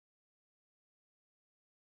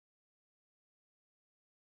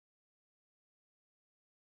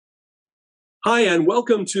Hi, and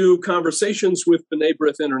welcome to Conversations with B'nai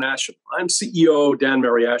B'rith International. I'm CEO Dan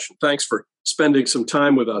Mariaschin. Thanks for spending some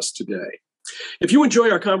time with us today. If you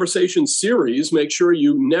enjoy our conversation series, make sure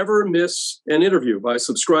you never miss an interview by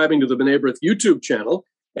subscribing to the B'nai B'rith YouTube channel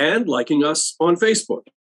and liking us on Facebook.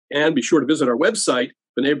 And be sure to visit our website,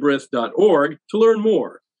 bnaibrith.org, to learn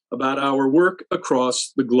more about our work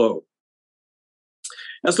across the globe.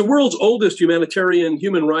 As the world's oldest humanitarian,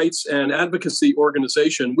 human rights, and advocacy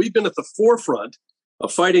organization, we've been at the forefront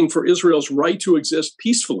of fighting for Israel's right to exist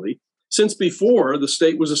peacefully since before the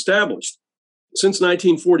state was established. Since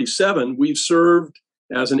 1947, we've served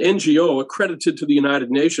as an NGO accredited to the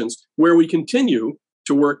United Nations, where we continue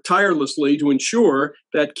to work tirelessly to ensure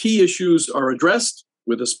that key issues are addressed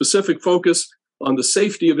with a specific focus on the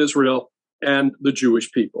safety of Israel and the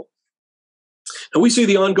Jewish people. And we see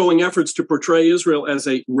the ongoing efforts to portray Israel as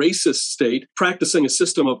a racist state practicing a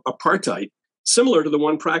system of apartheid, similar to the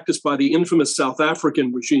one practiced by the infamous South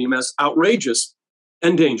African regime, as outrageous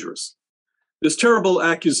and dangerous. This terrible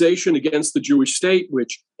accusation against the Jewish state,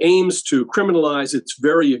 which aims to criminalize its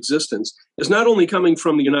very existence, is not only coming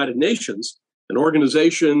from the United Nations, an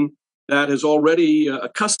organization that has already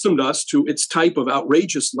accustomed us to its type of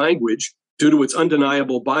outrageous language due to its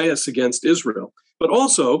undeniable bias against Israel, but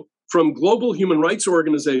also from global human rights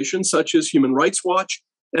organizations such as Human Rights Watch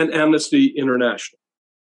and Amnesty International.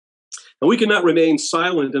 And we cannot remain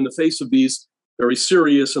silent in the face of these very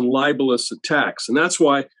serious and libelous attacks. And that's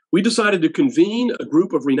why we decided to convene a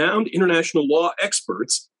group of renowned international law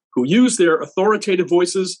experts who use their authoritative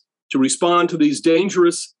voices to respond to these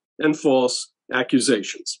dangerous and false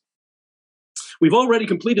accusations. We've already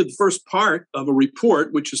completed the first part of a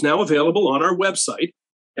report, which is now available on our website.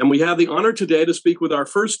 And we have the honor today to speak with our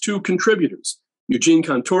first two contributors, Eugene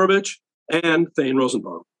Kantorovich and Thane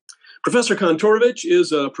Rosenbaum. Professor Kantorovich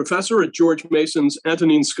is a professor at George Mason's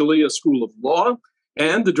Antonin Scalia School of Law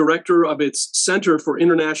and the director of its Center for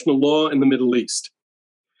International Law in the Middle East.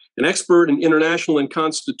 An expert in international and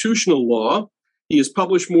constitutional law, he has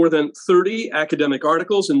published more than 30 academic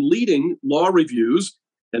articles in leading law reviews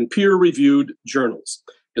and peer-reviewed journals.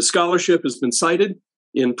 His scholarship has been cited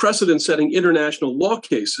in precedent-setting international law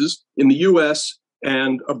cases in the U.S.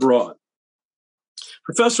 and abroad.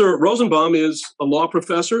 Professor Rosenbaum is a law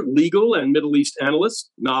professor, legal and Middle East analyst,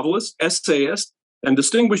 novelist, essayist, and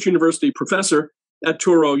distinguished university professor at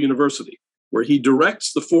Touro University, where he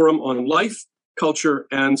directs the Forum on Life, Culture,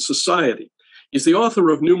 and Society. He's the author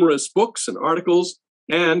of numerous books and articles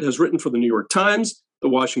and has written for the New York Times, the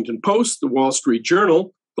Washington Post, the Wall Street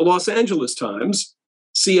Journal, the Los Angeles Times,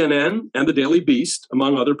 CNN, and the Daily Beast,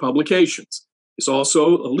 among other publications. He's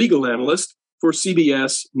also a legal analyst for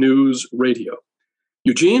CBS News Radio.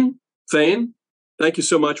 Eugene, Thane, thank you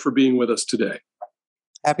so much for being with us today.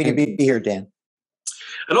 Happy to be here, Dan.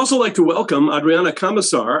 I'd also like to welcome Adriana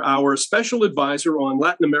Commissar, our special advisor on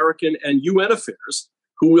Latin American and UN affairs,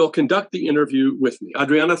 who will conduct the interview with me.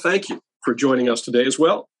 Adriana, thank you for joining us today as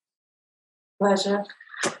well. Pleasure.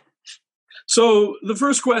 So the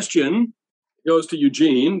first question goes to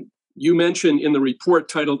Eugene. You mentioned in the report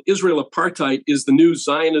titled Israel Apartheid is the New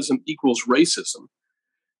Zionism Equals Racism,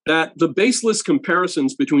 that the baseless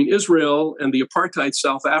comparisons between Israel and the apartheid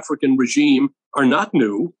South African regime are not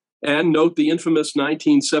new, and note the infamous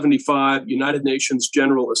 1975 United Nations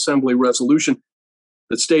General Assembly resolution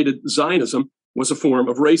that stated Zionism was a form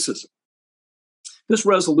of racism. This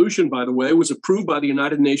resolution, by the way, was approved by the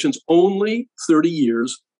United Nations only 30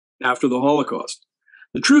 years after the Holocaust.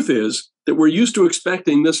 The truth is that we're used to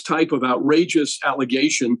expecting this type of outrageous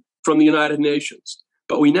allegation from the United Nations,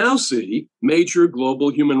 but we now see major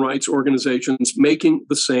global human rights organizations making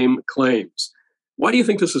the same claims. Why do you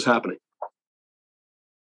think this is happening?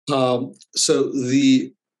 I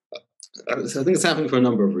think it's happening for a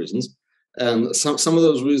number of reasons, and some of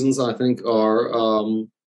those reasons I think are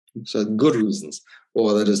good reasons,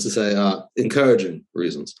 or that is to say, encouraging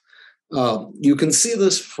reasons. You can see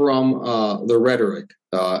this from the rhetoric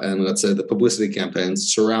and, let's say, the publicity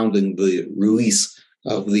campaigns surrounding the release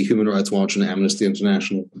of the Human Rights Watch and Amnesty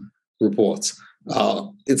International reports.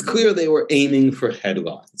 It's clear they were aiming for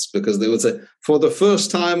headlines because they would say, for the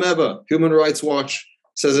first time ever, Human Rights Watch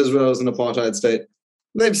says Israel is an apartheid state.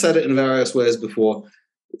 They've said it in various ways before.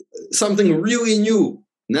 Something really new.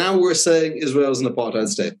 Now we're saying Israel is an apartheid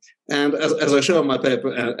state. And as I show in my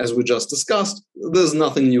paper, as we just discussed, there's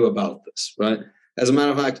nothing new about this, right? As a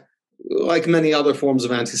matter of fact, like many other forms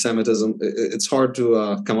of anti-Semitism, it's hard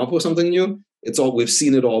to come up with something new. We've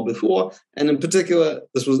seen it all before. And in particular,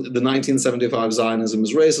 this was the 1975 Zionism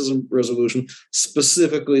is Racism resolution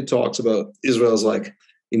specifically talks about Israel's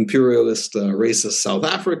imperialist, racist South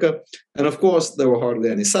Africa. And of course, there were hardly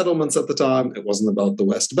any settlements at the time. It wasn't about the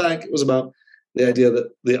West Bank. It was about the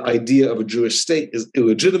idea of a Jewish state is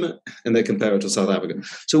illegitimate, and they compare it to South Africa.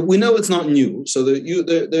 So we know it's not new. So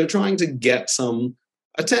they're trying to get some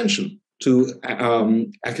attention to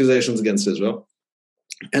accusations against Israel.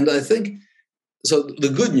 And I think, so the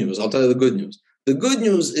good news, I'll tell you the good news. The good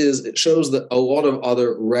news is it shows that a lot of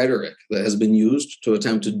other rhetoric that has been used to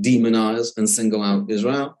attempt to demonize and single out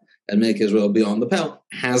Israel and make Israel beyond the pale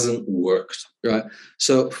hasn't worked, right?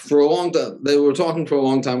 So for a long time, they were talking for a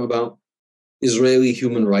long time about Israeli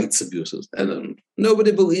human rights abuses, and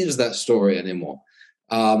nobody believes that story anymore.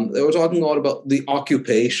 They were talking a lot about the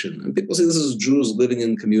occupation, and people see this as Jews living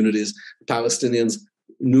in communities. Palestinians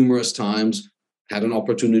numerous times had an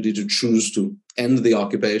opportunity to choose to end the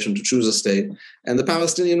occupation, to choose a state, and the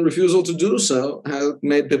Palestinian refusal to do so has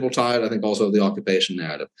made people tired, I think, also of the occupation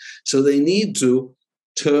narrative. So they need to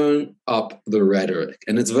turn up the rhetoric,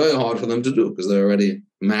 and it's very hard for them to do because they're already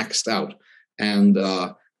maxed out. And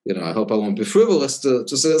I hope I won't be frivolous to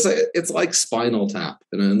say it's like Spinal Tap.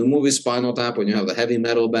 In the movie Spinal Tap, when you have the heavy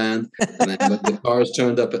metal band and then the guitar's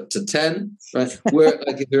turned up to 10, right? Where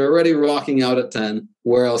if you're already rocking out at 10,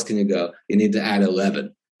 where else can you go? You need to add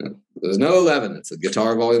 11. There's no 11. It's the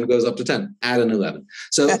guitar volume goes up to 10. Add an 11.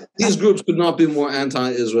 So these groups could not be more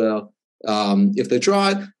anti-Israel if they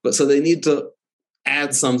tried, but so they need to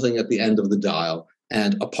add something at the end of the dial,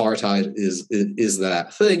 and apartheid is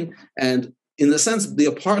that thing. And in the sense, the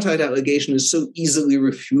apartheid allegation is so easily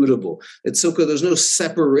refutable. It's so good. There's no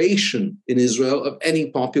separation in Israel of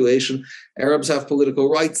any population. Arabs have political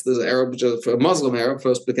rights. There's a Muslim Arab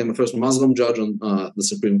became the first Muslim judge on the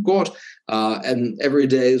Supreme Court. And every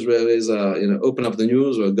day Israelis, open up the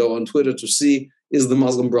news or go on Twitter to see, is the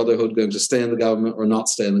Muslim Brotherhood going to stay in the government or not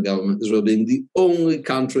stay in the government? Israel being the only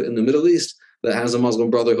country in the Middle East that has a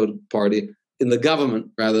Muslim Brotherhood party in the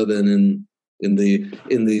government rather than in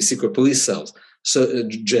the secret police cells, so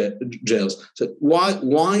jails. So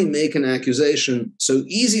why make an accusation so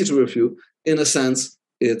easy to refute? In a sense,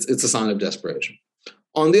 it's a sign of desperation.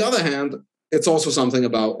 On the other hand, it's also something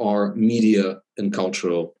about our media and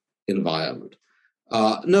cultural environment.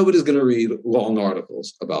 Nobody's going to read long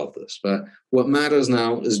articles about this, but what matters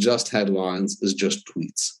now is just headlines, is just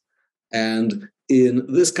tweets. And we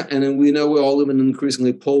know we all live in an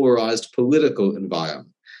increasingly polarized political environment.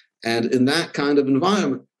 And in that kind of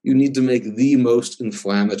environment, you need to make the most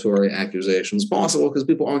inflammatory accusations possible because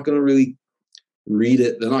people aren't going to really read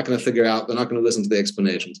it. They're not going to figure out. They're not going to listen to the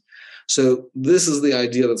explanations. So this is the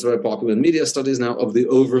idea that's very popular in media studies now of the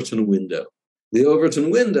Overton window. The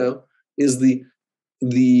Overton window is the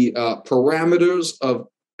parameters of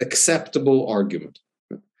acceptable argument.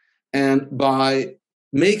 And by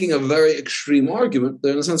making a very extreme argument,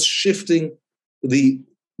 they're in a sense shifting the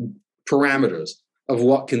parameters of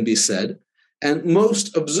what can be said. And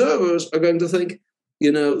most observers are going to think,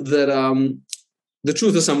 that the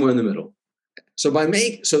truth is somewhere in the middle. So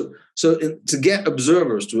to get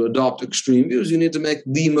observers to adopt extreme views, you need to make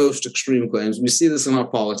the most extreme claims. We see this in our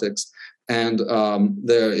politics, and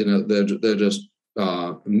they're just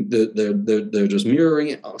mirroring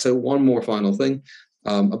it. I'll say one more final thing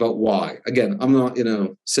about why. Again, I'm not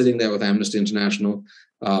sitting there with Amnesty International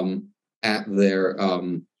at their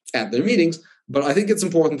meetings. But I think it's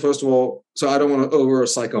important, first of all, so I don't want to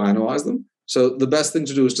over-psychoanalyze them. So the best thing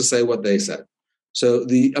to do is to say what they said. So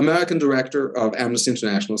the American director of Amnesty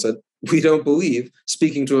International said, we don't believe,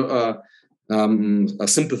 speaking to a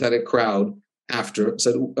sympathetic crowd after,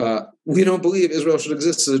 said, we don't believe Israel should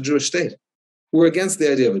exist as a Jewish state. We're against the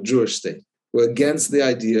idea of a Jewish state. We're against the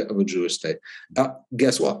idea of a Jewish state.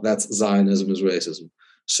 Guess what? That's Zionism is racism.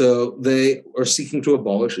 So they are seeking to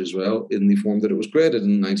abolish Israel in the form that it was created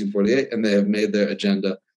in 1948, and they have made their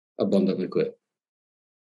agenda abundantly clear.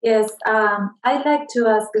 Yes, I'd like to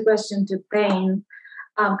ask a question to Payne.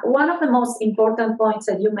 One of the most important points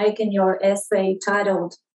that you make in your essay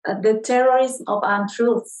titled The Terrorism of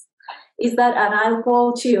Untruths is that, and I'll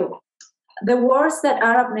quote you, the wars that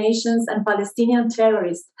Arab nations and Palestinian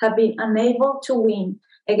terrorists have been unable to win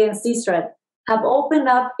against Israel have opened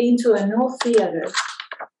up into a new theater,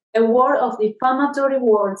 a war of defamatory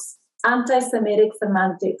words, anti-Semitic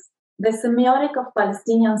semantics, the semiotic of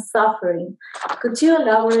Palestinian suffering. Could you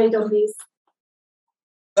elaborate on this?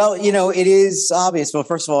 Well, it is obvious. Well,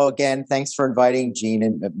 first of all, again, thanks for inviting Gene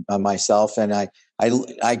and myself. And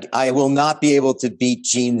I will not be able to beat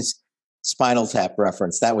Gene's Spinal Tap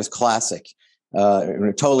reference. That was classic,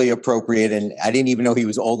 totally appropriate. And I didn't even know he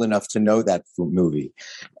was old enough to know that movie.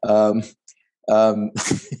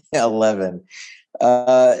 11.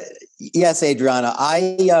 Yes, Adriana,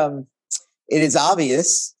 it is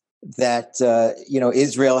obvious that,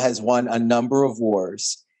 Israel has won a number of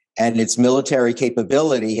wars, and its military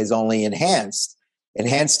capability has only enhanced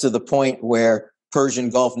to the point where Persian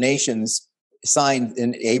Gulf nations signed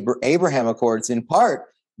an Abraham Accords, in part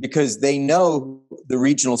because they know the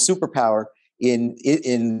regional superpower in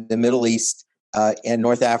the Middle East and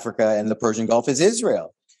North Africa and the Persian Gulf is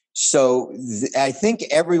Israel. So I think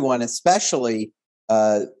everyone, especially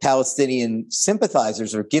Palestinian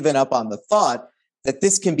sympathizers, are given up on the thought that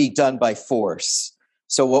this can be done by force.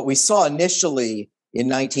 So what we saw initially in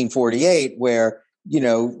 1948, where,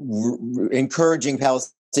 encouraging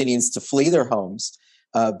Palestinians to flee their homes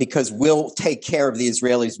because we'll take care of the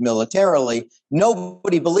Israelis militarily,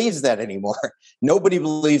 nobody believes that anymore. Nobody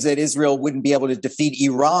believes that Israel wouldn't be able to defeat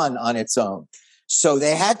Iran on its own. So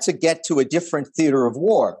they had to get to a different theater of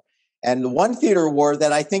war. And the one theater of war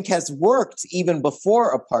that I think has worked even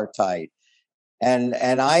before apartheid, and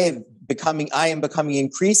I am becoming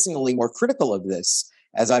increasingly more critical of this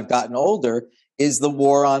as I've gotten older, is the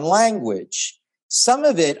war on language. Some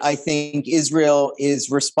of it, I think, Israel is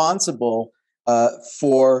responsible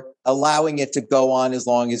for allowing it to go on as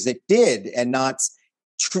long as it did, and not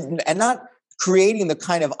creating the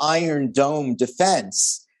kind of Iron Dome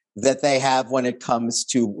defense that they have when it comes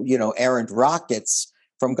to, errant rockets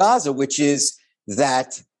from Gaza, which is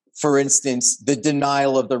that, for instance, the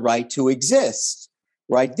denial of the right to exist,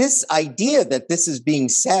 right? This idea that this is being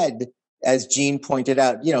said, as Jean pointed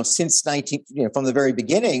out, since from the very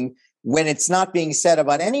beginning, when it's not being said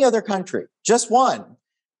about any other country, just one,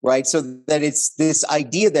 right? So that it's this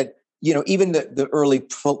idea that, even the early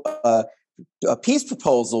peace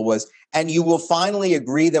proposal was, and you will finally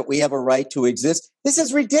agree that we have a right to exist. This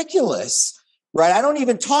is ridiculous, right? I don't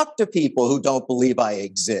even talk to people who don't believe I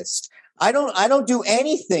exist. I don't do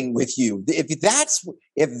anything with you. If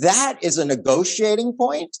that is a negotiating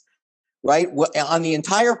point, right? On the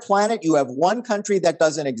entire planet, you have one country that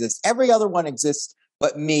doesn't exist. Every other one exists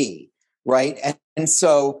but me, right? And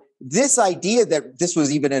so this idea that this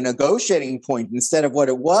was even a negotiating point instead of what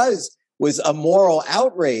it was a moral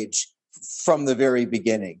outrage from the very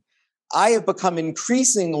beginning. I have become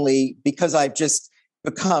increasingly, because I've just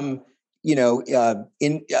become,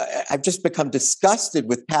 I've just become disgusted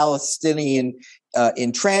with Palestinian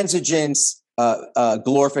intransigence,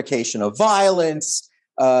 glorification of violence,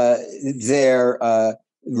 their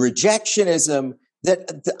rejectionism,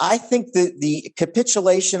 that I think the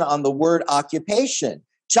capitulation on the word occupation,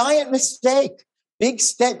 giant mistake, big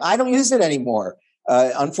step. I don't use it anymore.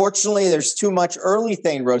 Unfortunately, there's too much early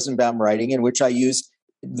Thane Rosenbaum writing in which I use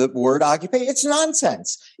the word occupation. It's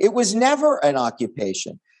nonsense. It was never an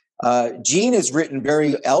occupation. Jean has written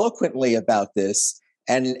very eloquently about this,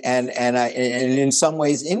 and in some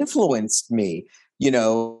ways influenced me,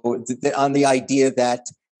 on the idea that,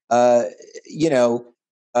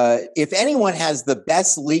 if anyone has the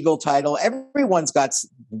best legal title, everyone's got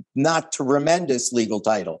not tremendous legal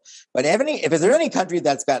title. But if there's any country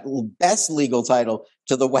that's got best legal title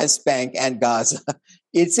to the West Bank and Gaza,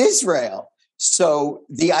 it's Israel. So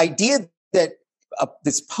the idea that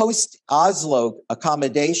this post-Oslo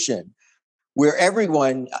accommodation, where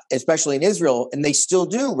everyone, especially in Israel, and they still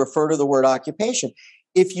do refer to the word occupation,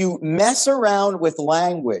 if you mess around with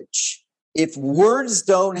language, if words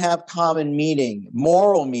don't have common meaning,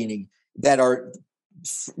 moral meaning, that are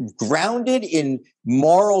grounded in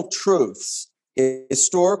moral truths,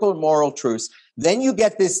 historical moral truths, then you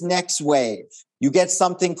get this next wave. You get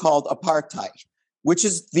something called apartheid, which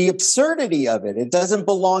is the absurdity of it. It doesn't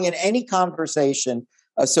belong in any conversation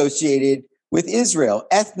associated with Israel.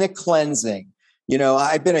 Ethnic cleansing.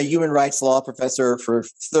 I've been a human rights law professor for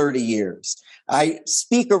 30 years. I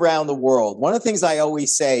speak around the world. One of the things I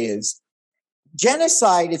always say is,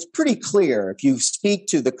 genocide is pretty clear. If you speak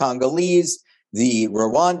to the Congolese, the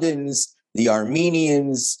Rwandans, the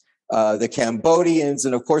Armenians, the Cambodians,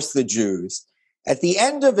 and of course the Jews, at the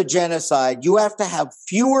end of a genocide, you have to have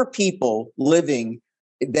fewer people living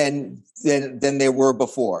than there were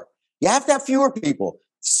before. You have to have fewer people.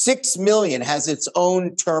 6 million has its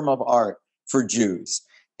own term of art for Jews.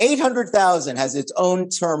 800,000 has its own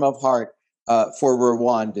term of art for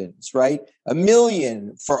Rwandans, right? 1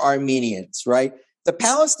 million for Armenians, right? The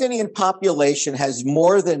Palestinian population has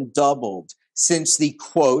more than doubled since the,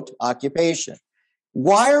 quote, occupation.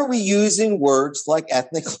 Why are we using words like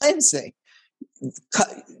ethnic cleansing?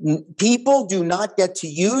 People do not get to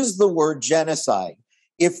use the word genocide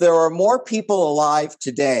if there are more people alive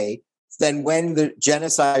today than when the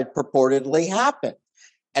genocide purportedly happened.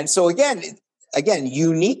 And so again,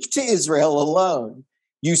 unique to Israel alone,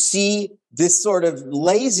 you see this sort of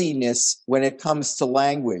laziness when it comes to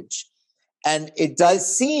language. And it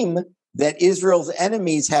does seem that Israel's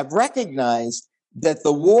enemies have recognized that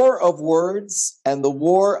the war of words and the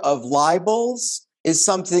war of libels is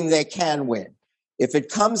something they can win. If it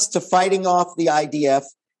comes to fighting off the IDF,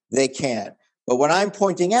 they can. But what I'm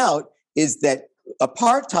pointing out is that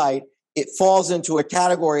apartheid, it falls into a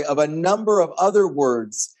category of a number of other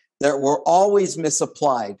words that were always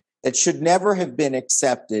misapplied, that should never have been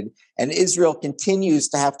accepted. And Israel continues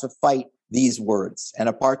to have to fight these words. And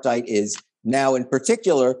apartheid is now, in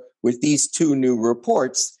particular, with these two new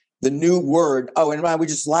reports, the new word. Oh, and I would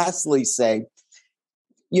just lastly say,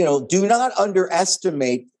 do not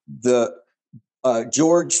underestimate the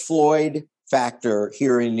George Floyd factor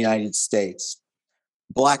here in the United States.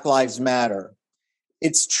 Black Lives Matter.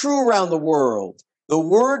 It's true around the world. The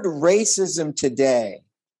word racism today,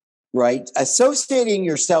 right? Associating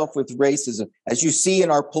yourself with racism, as you see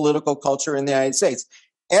in our political culture in the United States,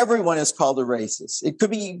 everyone is called a racist. You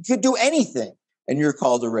could do anything and you're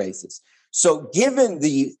called a racist. So given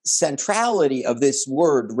the centrality of this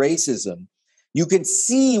word racism, you can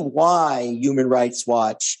see why Human Rights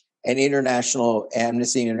Watch and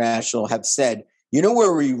Amnesty International have said,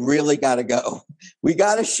 where we really got to go? We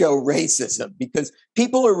got to show racism because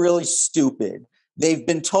people are really stupid. They've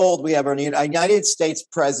been told we have a United States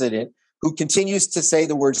president who continues to say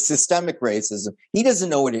the word systemic racism. He doesn't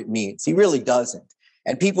know what it means. He really doesn't.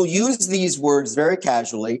 And people use these words very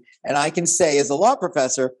casually. And I can say, as a law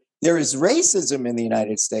professor, there is racism in the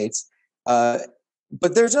United States, but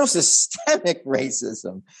there's no systemic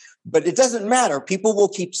racism. But it doesn't matter. People will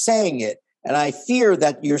keep saying it. And I fear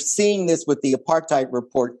that you're seeing this with the apartheid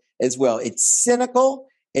report as well. It's cynical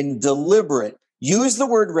and deliberate. Use the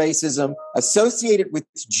word racism, associate it with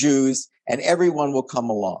Jews, and everyone will come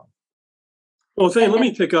along. Well, Thane, let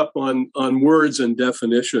me pick up on words and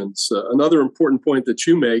definitions. Another important point that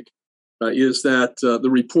you make is that the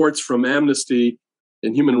reports from Amnesty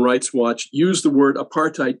and Human Rights Watch use the word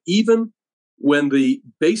apartheid even when the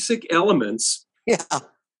basic elements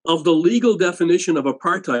of the legal definition of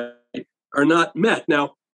apartheid are not met.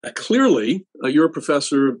 Now, clearly, you're a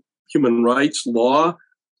professor of human rights law.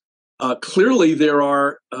 Clearly, there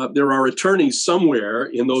are attorneys somewhere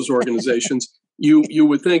in those organizations. You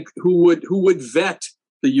would think who would vet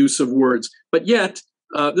the use of words, but yet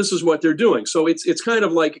this is what they're doing. So it's kind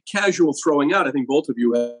of like a casual throwing out. I think both of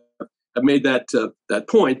you have made that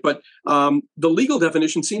point. But the legal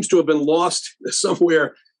definition seems to have been lost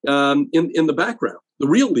somewhere in the background. The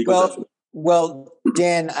real legal definition. Well,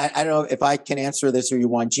 Dan, I don't know if I can answer this or you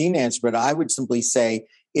want Gene to answer, but I would simply say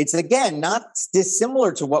it's, again, not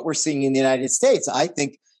dissimilar to what we're seeing in the United States. I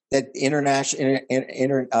think that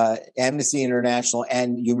Amnesty International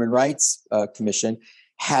and Human Rights Commission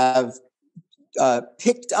have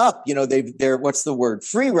picked up, they're what's the word?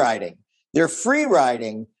 Free riding. They're free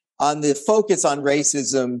riding on the focus on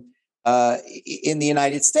racism in the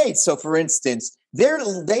United States. So, for instance, they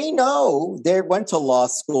went to law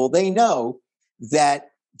school. They know that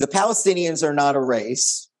the Palestinians are not a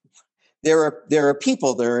race. They're a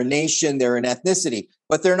people. They're a nation. They're an ethnicity,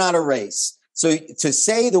 but they're not a race. So to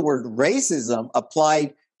say the word racism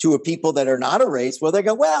applied to a people that are not a race, well, they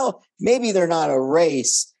go, well, maybe they're not a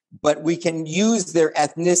race, but we can use their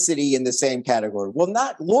ethnicity in the same category. Well,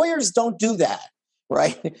 lawyers don't do that,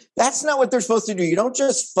 right? That's not what they're supposed to do. You don't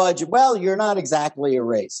just fudge, well, you're not exactly a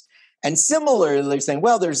race. And similarly, they're saying,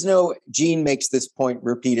 well, Gene makes this point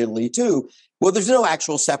repeatedly too. Well, there's no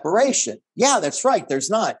actual separation. Yeah, that's right. There's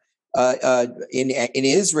not. In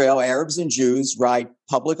Israel, Arabs and Jews ride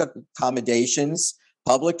public accommodations,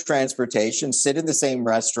 public transportation, sit in the same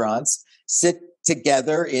restaurants, sit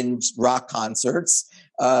together in rock concerts.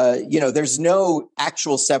 There's no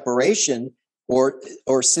actual separation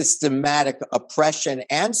or systematic oppression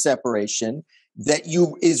and separation that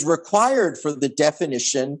is required for the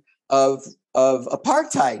definition of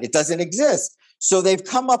apartheid. It doesn't exist. So they've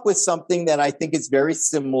come up with something that I think is very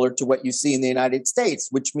similar to what you see in the United States,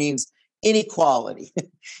 which means inequality.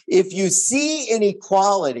 If you see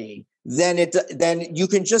inequality, then you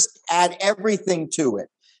can just add everything to it.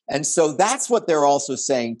 And so that's what they're also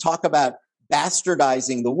saying. Talk about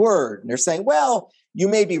bastardizing the word. And they're saying, well, you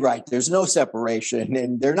may be right. There's no separation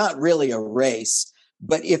and they're not really a race.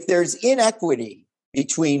 But if there's inequity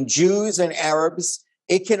between Jews and Arabs,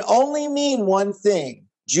 it can only mean one thing.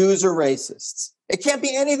 Jews are racists. It can't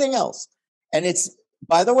be anything else. And it's,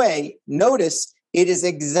 by the way, notice it is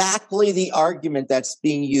exactly the argument that's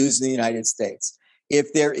being used in the United States.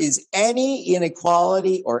 If there is any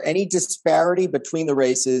inequality or any disparity between the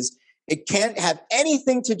races, it can't have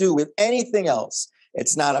anything to do with anything else.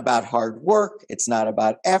 It's not about hard work. It's not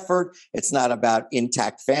about effort. It's not about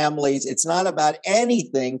intact families. It's not about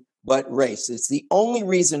anything but race. It's the only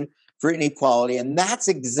reason for inequality. And that's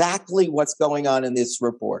exactly what's going on in this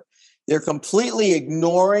report. They're completely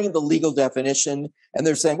ignoring the legal definition. And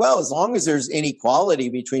they're saying, well, as long as there's inequality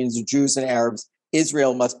between the Jews and Arabs,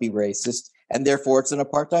 Israel must be racist. And therefore, it's an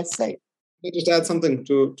apartheid state. Let me just add something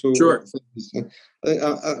to Sure.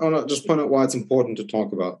 I want to just point out why it's important to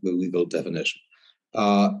talk about the legal definition.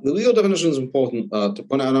 The legal definition is important to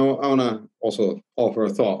point out. And I want to also offer a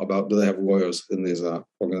thought about, do they have lawyers in these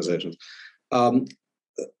organizations?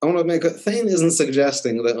 I want to make it, Thane isn't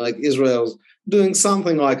suggesting that like Israel's doing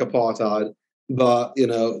something like apartheid, but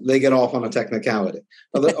they get off on a technicality.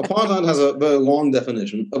 Apartheid has a very long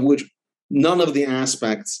definition of which none of the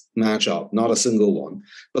aspects match up, not a single one.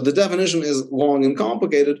 But the definition is long and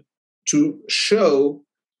complicated to show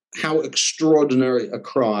how extraordinary a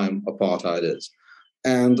crime apartheid is.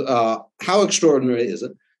 And how extraordinary is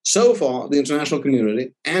it? So far, the international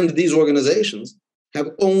community and these organizations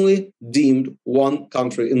have only deemed one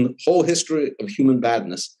country in the whole history of human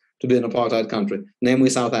badness to be an apartheid country, namely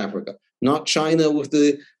South Africa. Not China with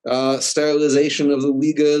the sterilization of the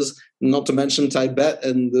Uyghurs, not to mention Tibet,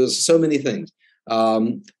 and there's so many things.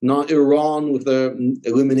 Not Iran with their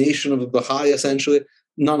elimination of the Baha'i, essentially.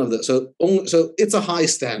 None of that. So it's a high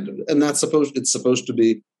standard, and it's supposed to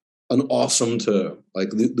be an awesome term,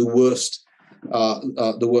 like the worst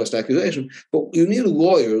accusation. But you need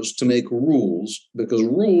lawyers to make rules, because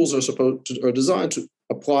rules are designed to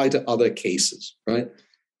apply to other cases, right?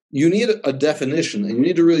 You need a definition, and you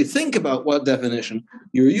need to really think about what definition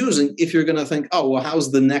you're using if you're going to think, oh, well,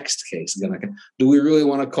 how's the next case going to? Do we really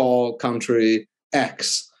want to call country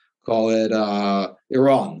X, call it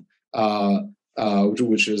Iran,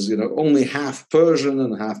 which is only half Persian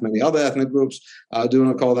and half many other ethnic groups? Do you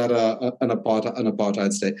want to call that an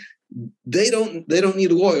apartheid state? They don't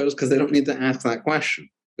need lawyers, because they don't need to ask that question,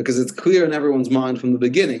 because it's clear in everyone's mind from the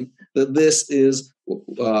beginning that this is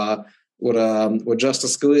what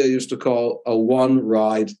Justice Scalia used to call a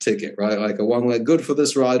one-ride ticket, right? Like a one-way, good for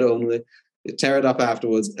this ride only. You tear it up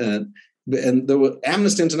afterwards, and there were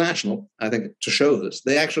Amnesty International, I think, to show this.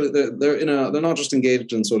 They're not just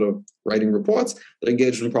engaged in sort of writing reports; they're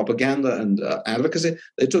engaged in propaganda and advocacy.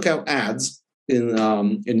 They took out ads in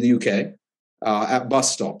the UK at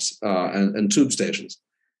bus stops and tube stations,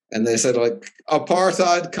 and they said like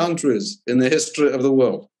apartheid countries in the history of the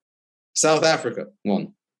world. South Africa,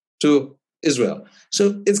 1. 2, Israel.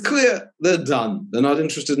 So it's clear they're done. They're not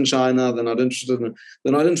interested in China. They're not interested in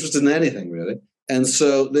anything really. And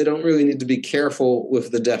so they don't really need to be careful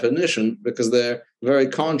with the definition, because they're very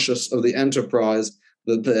conscious of the enterprise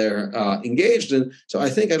that they're engaged in. So I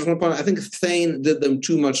just want to point out, I think Thane did them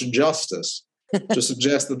too much justice to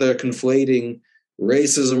suggest that they're conflating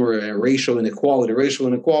racism or racial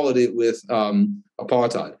inequality with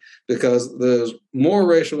apartheid, because there's more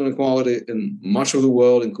racial inequality in much of the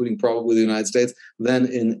world, including probably the United States, than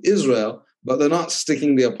in Israel, but they're not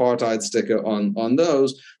sticking the apartheid sticker on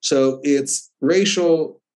those. So it's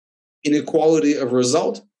racial inequality of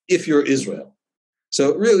result if you're Israel.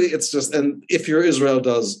 So really it's just, and if you're Israel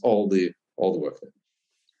does all the work there.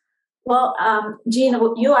 Well, Jean,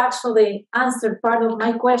 you actually answered part of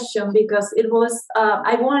my question, because it was,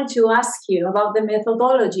 I wanted to ask you about the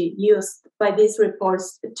methodology used by these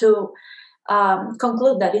reports to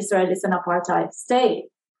conclude that Israel is an apartheid state.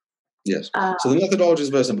 Yes. So the methodology is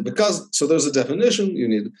very simple, so there's a definition. You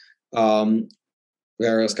need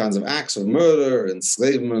various kinds of acts of murder,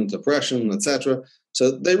 enslavement, oppression, etc. So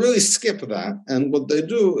they really skip that, and what they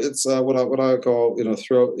do, it's what I call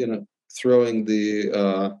throwing the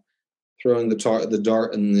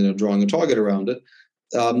dart and drawing a target around it.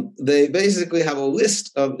 They basically have a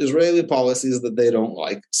list of Israeli policies that they don't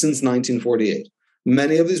like since 1948.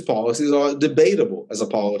 Many of these policies are debatable as a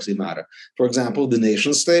policy matter. For example, the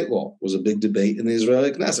nation-state law was a big debate in the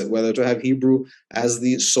Israeli Knesset, whether to have Hebrew as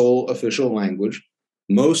the sole official language.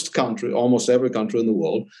 Almost every country in the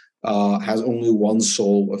world has only one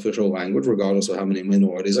sole official language, regardless of how many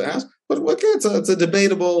minorities it has. But okay, it's a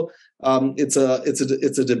debatable. It's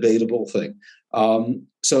a debatable thing.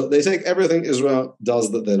 So they take everything Israel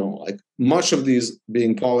does that they don't like. Much of these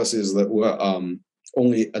being policies that were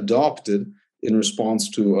only adopted in response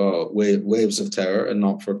to waves of terror, and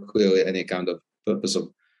not for clearly any kind of purpose of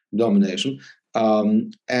domination.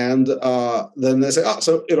 And then they say,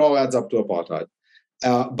 so it all adds up to apartheid.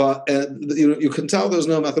 But you can tell there's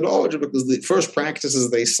no methodology, because the first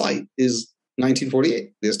practices they cite is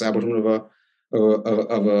 1948, the establishment of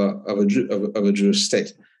a Jewish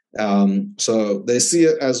state. So they see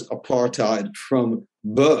it as apartheid from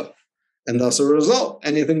birth, and thus a result,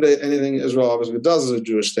 anything Israel obviously does as a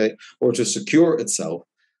Jewish state, or to secure itself,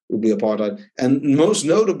 would be apartheid. And most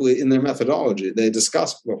notably in their methodology, they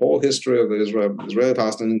discuss the whole history of the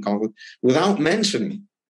Israeli-Palestinian conflict without mentioning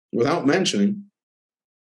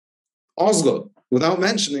Oslo, without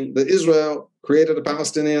mentioning that Israel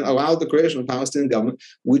allowed the creation of a Palestinian government,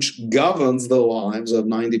 which governs the lives of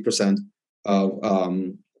 90% of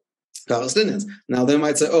Palestinians. Now, they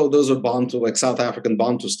might say, oh, those are Bantu, like South African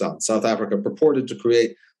Bantustan. South Africa purported to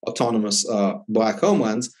create autonomous black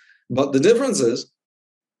homelands. But the difference is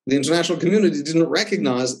the international community didn't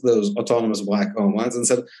recognize those autonomous black homelands and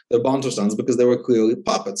said they're Bantustans because they were clearly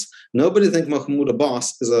puppets. Nobody thinks Mahmoud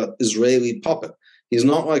Abbas is an Israeli puppet. He's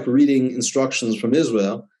not like reading instructions from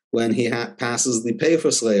Israel when he passes the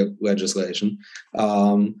pay-for-slave legislation,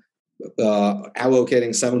 allocating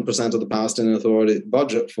 7% of the Palestinian Authority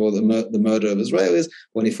budget for the murder of Israelis,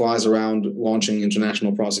 when he flies around launching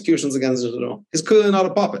international prosecutions against Israel. He's clearly not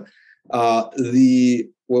a puppet.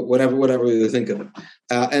 Whatever you think of it.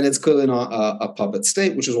 And it's clearly not a puppet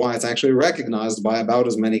state, which is why it's actually recognized by about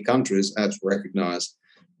as many countries as recognize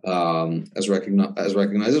Israel.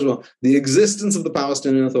 The existence of the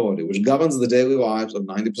Palestinian Authority, which governs the daily lives of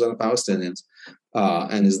 90% of Palestinians,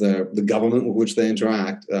 and is the government with which they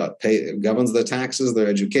interact, governs their taxes, their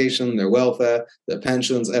education, their welfare, their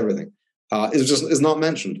pensions, everything, is not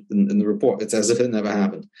mentioned in the report. It's as if it never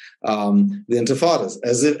happened. The Intifadas,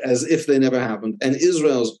 as if they never happened, and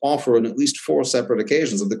Israel's offer on at least 4 separate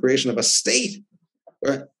occasions of the creation of a state.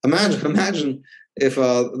 Right? Imagine if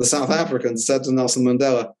the South Africans said to Nelson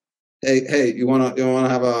Mandela, "Hey, you wanna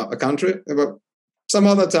have a country? But some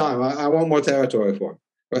other time, I want more territory for him."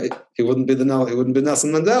 Right? He wouldn't be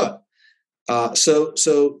Nelson Mandela.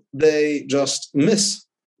 So they just miss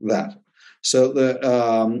that. So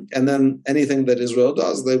and then anything that Israel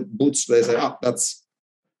does, they say, "Oh,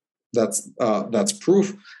 that's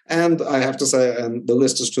proof." And I have to say, and the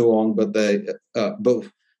list is too long, but they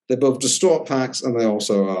both distort facts and they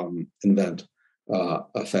also invent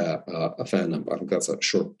a fair number. I think that's a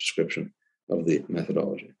short description of the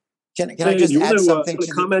methodology. Can I just add something to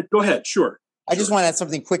comment? Go ahead. Sure. I just want to add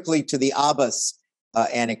something quickly to the Abbas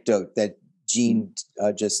anecdote that Gene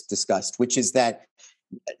just discussed, which is that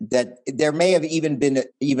there may have even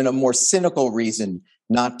been a more cynical reason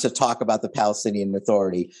not to talk about the Palestinian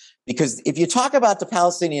Authority. Because if you talk about the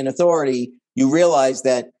Palestinian Authority, you realize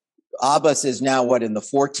that Abbas is now, in the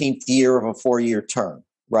 14th year of a 4-year term,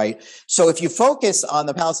 right? So if you focus on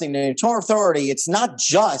the Palestinian Authority, it's not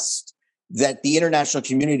just that the international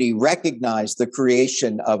community recognized the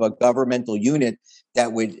creation of a governmental unit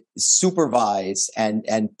that would supervise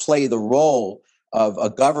and play the role of a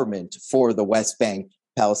government for the West Bank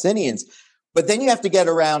Palestinians. But then you have to get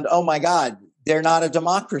around, oh my God, they're not a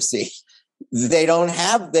democracy. They don't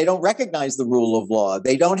recognize the rule of law.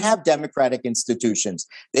 They don't have democratic institutions.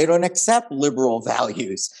 They don't accept liberal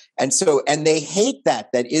values. And they hate that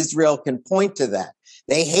Israel can point to that.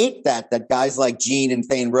 They hate that guys like Gene and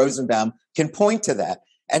Thane Rosenbaum can point to that.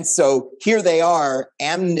 And so here they are,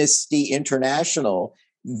 Amnesty International.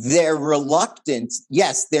 They're reluctant.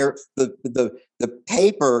 Yes, the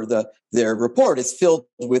paper, their report is filled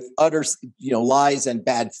with utter, lies and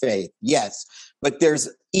bad faith. Yes, but there's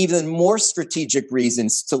even more strategic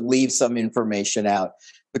reasons to leave some information out,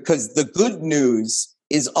 because the good news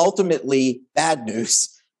is ultimately bad news,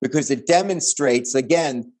 because it demonstrates,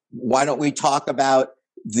 again, why don't we talk about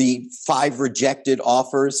the 5 rejected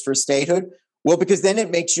offers for statehood? Well, because then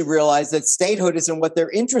it makes you realize that statehood isn't what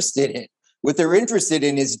they're interested in. What they're interested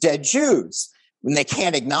in is dead Jews. When they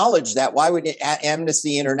can't acknowledge that, why would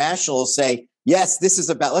Amnesty International say, yes, this is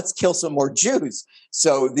about, let's kill some more Jews?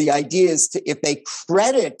 So the idea is if they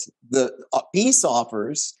credit the peace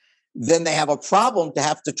offers, then they have a problem to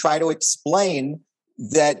have to try to explain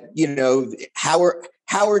that,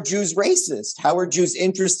 how are Jews racist? How are Jews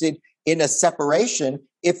interested in a separation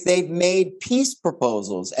if they've made peace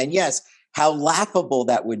proposals? And yes, how laughable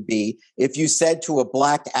that would be if you said to a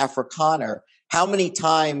Black Afrikaner, how many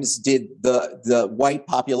times did the white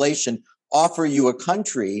population offer you a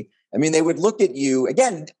country? I mean, they would look at you.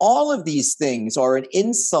 Again, all of these things are an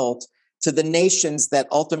insult to the nations that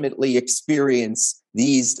ultimately experience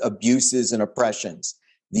these abuses and oppressions.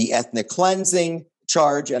 The ethnic cleansing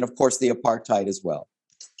charge, and of course, the apartheid as well.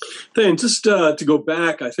 Then just to go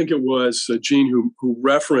back, I think it was Gene who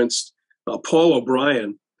referenced Paul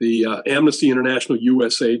O'Brien, the Amnesty International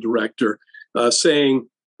USA director, saying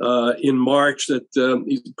in March that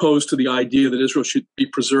he's opposed to the idea that Israel should be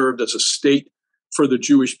preserved as a state for the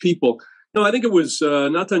Jewish people. No, I think it was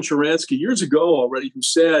Natan Sharansky years ago already who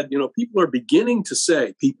said, people are beginning to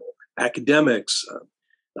say, academics,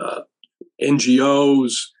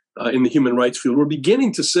 NGOs, in the human rights field were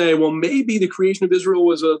beginning to say, well, maybe the creation of Israel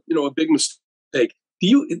was a big mistake.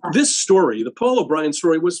 This story, the Paul O'Brien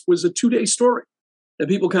story, was a 2-day story, and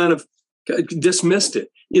people kind of dismissed it.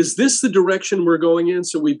 Is this the direction we're going in?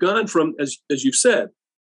 So we've gone from, as you've said,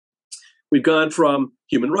 we've gone from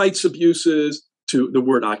human rights abuses to the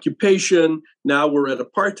word occupation. Now we're at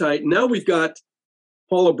apartheid. Now we've got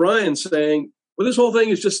Paul O'Brien saying, well, this whole thing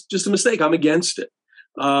is just a mistake. I'm against it.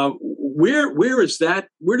 Where is that?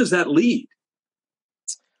 Where does that lead?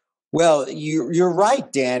 Well, you're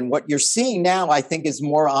right, Dan. What you're seeing now, I think, is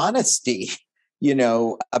more honesty,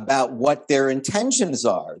 about what their intentions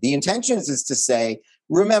are. The intentions is to say,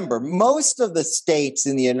 remember, most of the states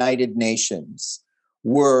in the United Nations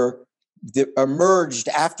emerged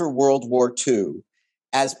after World War II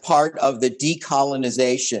as part of the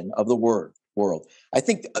decolonization of the world. I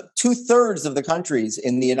think 2/3 of the countries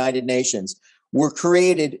in the United Nations were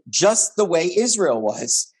created just the way Israel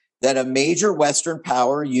was, that a major Western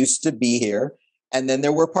power used to be here, and then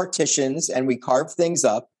there were partitions, and we carved things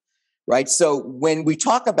up, right? So when we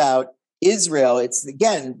talk about Israel, it's,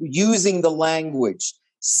 again, using the language,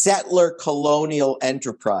 settler colonial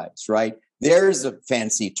enterprise, right? There's a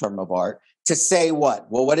fancy term of art to say what?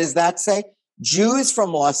 Well, what does that say? Jews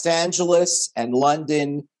from Los Angeles and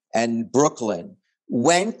London and Brooklyn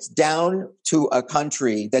went down to a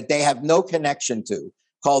country that they have no connection to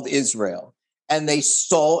called Israel, and they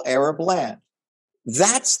stole Arab land.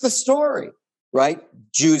 That's the story, right?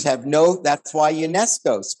 Jews have that's why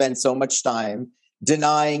UNESCO spends so much time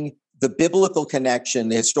denying the biblical connection,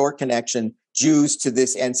 the historic connection, Jews to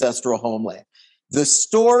this ancestral homeland. The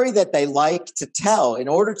story that they like to tell in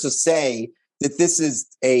order to say that this is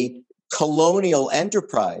a colonial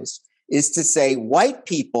enterprise is to say white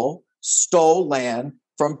people stole land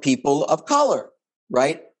from people of color,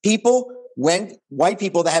 right? White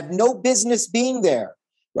people that have no business being there,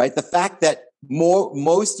 right? The fact that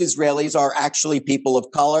most Israelis are actually people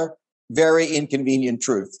of color, very inconvenient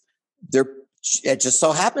truth. It just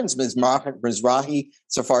so happens Mizrahi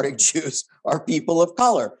Sephardic Jews are people of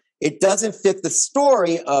color. It doesn't fit the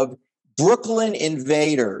story of Brooklyn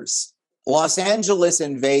invaders, Los Angeles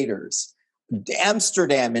invaders,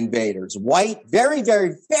 Amsterdam invaders, white, very,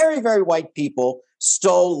 very, very, very white people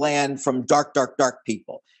stole land from dark, dark, dark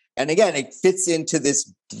people. And again, it fits into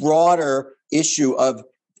this broader issue of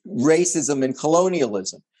racism and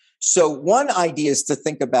colonialism. So one idea is to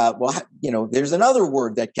think about, well, there's another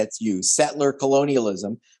word that gets used, settler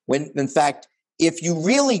colonialism, when in fact, if you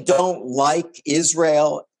really don't like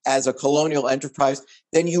Israel as a colonial enterprise,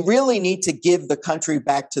 then you really need to give the country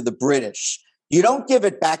back to the British. You don't give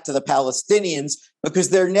it back to the Palestinians because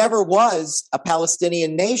there never was a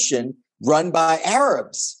Palestinian nation run by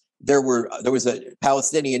Arabs. There was a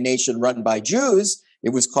Palestinian nation run by Jews.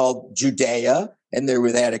 It was called Judea, and they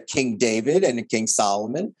had a King David and a King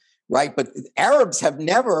Solomon, right? But Arabs have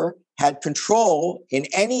never had control in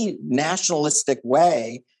any nationalistic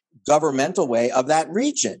way, governmental way of that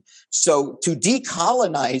region. So to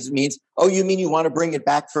decolonize means, oh, you mean you want to bring it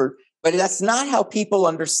back but that's not how people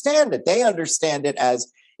understand it. They understand it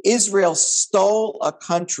as Israel stole a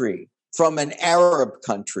country from an Arab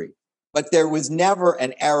country, but there was never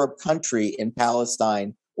an Arab country in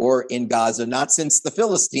Palestine or in Gaza, not since the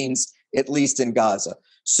Philistines, at least in Gaza.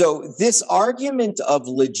 So this argument of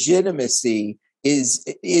legitimacy is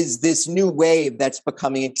this new wave that's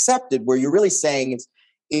becoming accepted, where you're really saying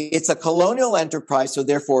it's a colonial enterprise, so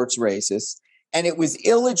therefore it's racist, and it was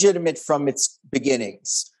illegitimate from its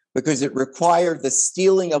beginnings because it required the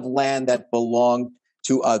stealing of land that belonged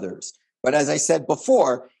to others. But as I said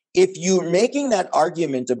before, if you're making that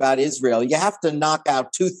argument about Israel, you have to knock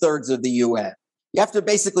out 2/3 of the UN. You have to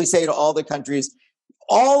basically say to all the countries,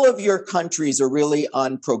 all of your countries are really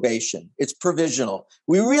on probation. It's provisional.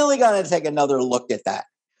 We really got to take another look at that.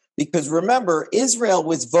 Because remember, Israel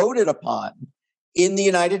was voted upon in the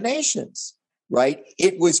United Nations, right?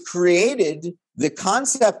 It was created, the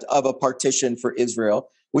concept of a partition for Israel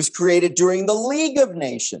was created during the League of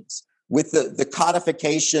Nations with the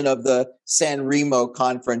codification of the San Remo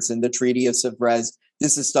Conference and the Treaty of Sèvres.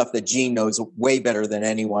 This is stuff that Gene knows way better than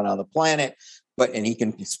anyone on the planet, and he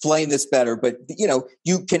can explain this better. But,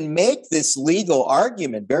 you can make this legal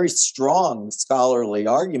argument, very strong scholarly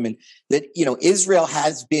argument, that, Israel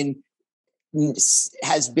has been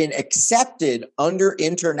accepted under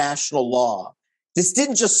international law. This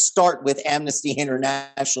didn't just start with Amnesty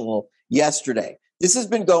International yesterday. This has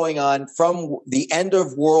been going on from the end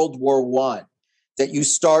of World War I, that you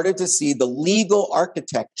started to see the legal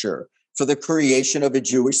architecture for the creation of a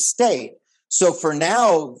Jewish state. So for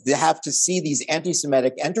now, they have to see these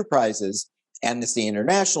anti-Semitic enterprises, Amnesty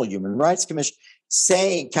International, Human Rights Commission,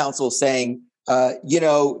 counsel saying,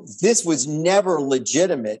 this was never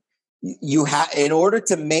legitimate. You have, in order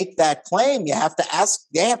to make that claim, you have to ask.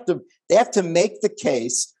 They have to make the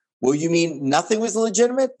case. Well, you mean nothing was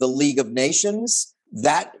legitimate? The League of Nations,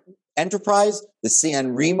 that enterprise, the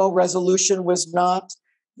San Remo resolution was not.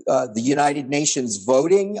 The United Nations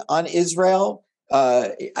voting on Israel,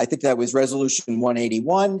 I think that was Resolution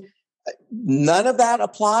 181. None of that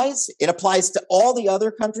applies. It applies to all the other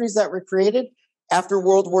countries that were created after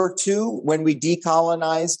World War II when we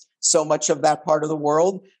decolonized so much of that part of the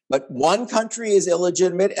world. But one country is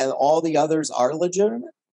illegitimate and all the others are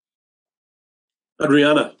legitimate?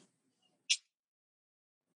 Adriana.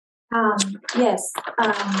 Yes.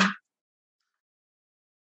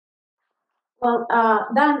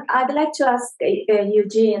 Dan, I'd like to ask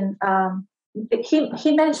Eugene.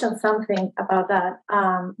 He mentioned something about that,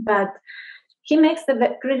 but he makes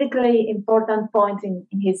the critically important point in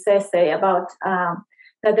his essay about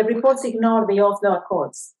that the reports ignore the Oslo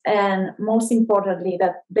Accords, and most importantly,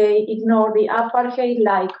 that they ignore the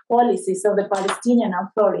apartheid-like policies of the Palestinian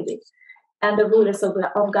Authority and the rulers of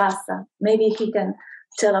Gaza. Maybe he can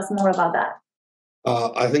tell us more about that.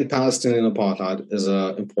 I think Palestinian apartheid is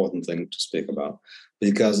an important thing to speak about,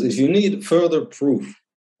 because if you need further proof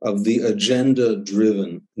of the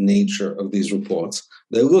agenda-driven nature of these reports,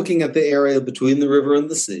 they're looking at the area between the river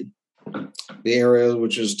and the sea, the area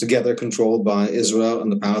which is together controlled by Israel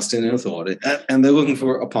and the Palestinian Authority, and they're looking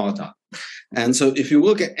for apartheid. And so if you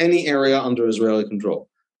look at any area under Israeli control,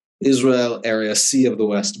 Israel area C of the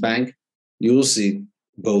West Bank, you will see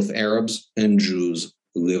both Arabs and Jews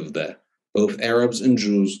live there. Both Arabs and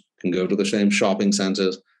Jews can go to the same shopping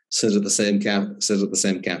centers, sit at the same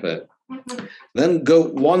cafe. Then go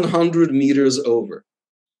 100 meters over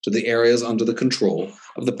to the areas under the control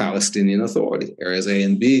of the Palestinian Authority, areas A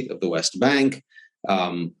and B of the West Bank,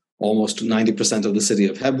 almost 90% of the city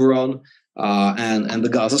of Hebron, and the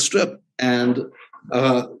Gaza Strip. And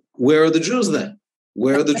where are the Jews then?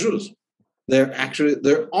 Where are the Jews? There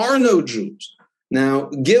are no Jews. Now,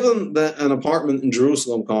 given that an apartment in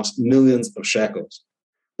Jerusalem costs millions of shekels,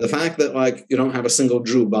 the fact that you don't have a single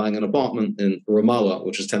Jew buying an apartment in Ramallah,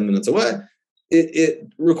 which is 10 minutes away, it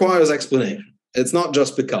requires explanation. It's not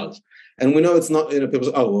just because. And we know it's not, people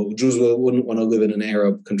say, Jews wouldn't want to live in an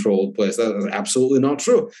Arab-controlled place. That is absolutely not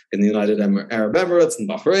true. In the United Arab Emirates, in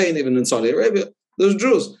Bahrain, even in Saudi Arabia, there's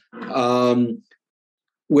Jews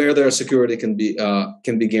where their security can be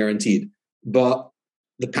guaranteed. But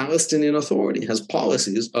the Palestinian Authority has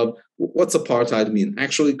policies of what's apartheid mean?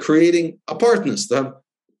 Actually creating apartness, to have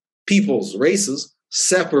peoples, races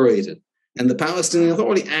separated. And the Palestinian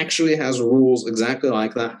Authority actually has rules exactly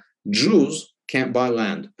like that. Jews can't buy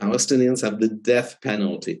land. Palestinians have the death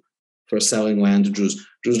penalty for selling land to Jews.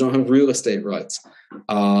 Jews don't have real estate rights.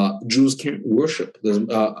 Jews can't worship. There's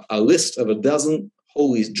a list of a dozen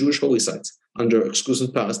Jewish holy sites under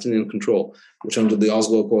exclusive Palestinian control, which under the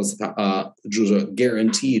Oslo Accords, Jews are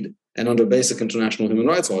guaranteed, and under basic international human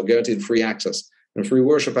rights law, guaranteed free access and free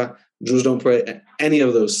worship. Jews don't pray at any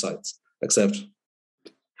of those sites, except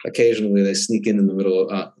occasionally they sneak in the middle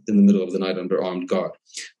of the night under armed guard.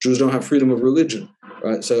 Jews don't have freedom of religion,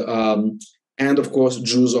 right? So, and of course,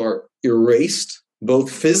 Jews are erased,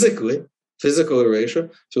 both physical erasure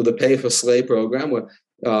through the pay for slay program, where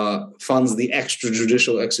funds the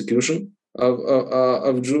extrajudicial execution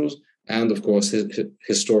of Jews, and of course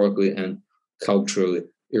historically and culturally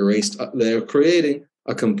erased. They are creating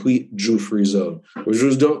a complete Jew-free zone where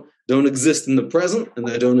Jews don't exist in the present and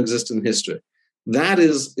they don't exist in history.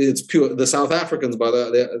 It's pure. The South Africans,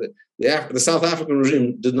 the South African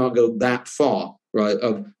regime did not go that far, right,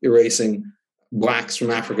 of erasing blacks from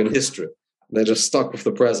African history. They just stuck with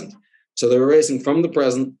the present. So they're erasing from the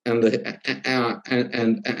present and from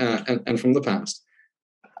the past.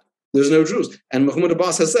 There's no Jews. And Mahmoud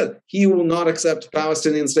Abbas has said he will not accept a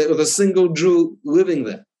Palestinian state with a single Jew living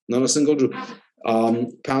there. Not a single Jew.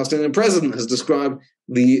 Palestinian president has described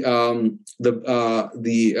the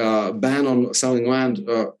ban on selling land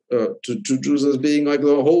to Jews as being like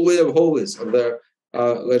the holy of holies of their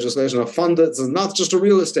legislation. It's not just a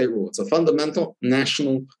real estate rule; it's a fundamental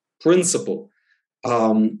national principle.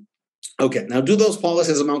 Okay, now do those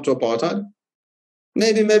policies amount to apartheid?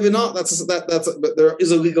 Maybe, maybe not. But there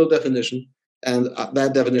is a legal definition, and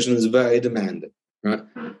that definition is very demanding, right?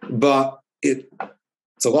 But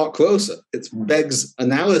it's a lot closer. It begs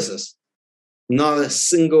analysis. Not a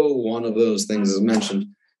single one of those things is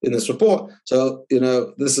mentioned in this report. So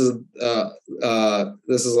this is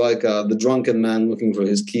like the drunken man looking for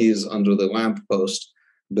his keys under the lamppost,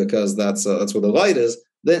 because that's where the light is.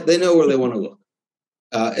 They know where they want to look,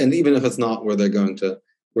 and even if it's not where they're going to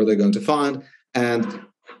find. And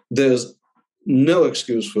there's no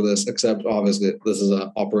excuse for this, except obviously this is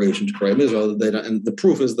an operation to frame Israel. And the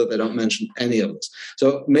proof is that they don't mention any of this.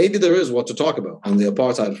 So maybe there is what to talk about on the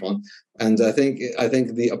apartheid front. And I think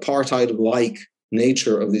the apartheid-like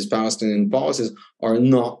nature of these Palestinian policies are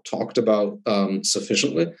not talked about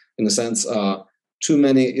sufficiently. In a sense, too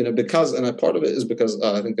many, because, and part of it is because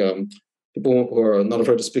I think people who are not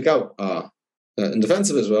afraid to speak out in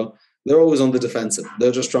defense of Israel, they're always on the defensive.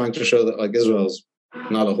 They're just trying to show that Israel's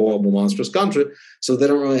not a horrible, monstrous country, so they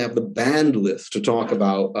don't really have the bandwidth to talk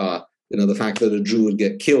about, the fact that a Jew would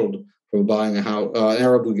get killed for buying a house,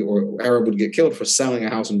 Arab would get killed for selling a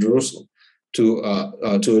house in Jerusalem to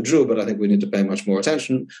a Jew. But I think we need to pay much more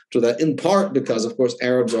attention to that, in part because, of course,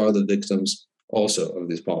 Arabs are the victims also of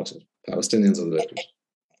these policies. Palestinians are the victims.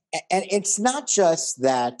 And it's not just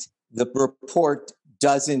that the report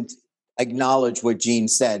doesn't acknowledge what Gene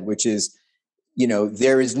said, which is,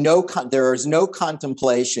 there is no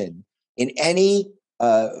contemplation in any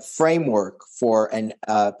framework for an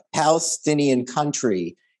Palestinian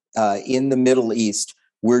country in the Middle East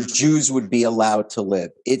where Jews would be allowed to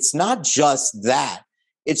live. It's not just that.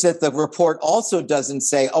 It's that the report also doesn't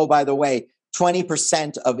say, oh, by the way,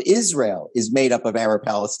 20% of Israel is made up of Arab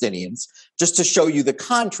Palestinians, just to show you the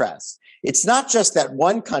contrast. It's not just that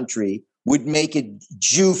one country would make it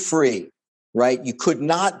Jew-free. Right? You could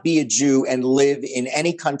not be a Jew and live in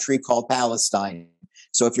any country called Palestine.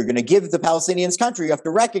 So if you're going to give the Palestinians country, you have to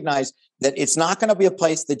recognize that it's not going to be a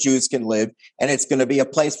place that Jews can live, and it's going to be a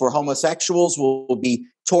place where homosexuals will be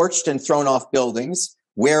torched and thrown off buildings.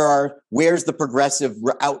 Where's the progressive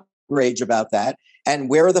outrage about that? And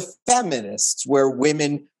where are the feminists, where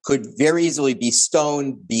women could very easily be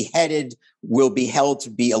stoned, beheaded, will be held to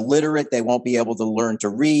be illiterate, they won't be able to learn to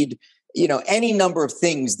read? Any number of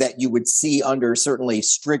things that you would see under certainly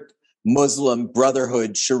strict Muslim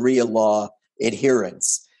Brotherhood Sharia law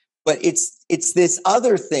adherence. But it's this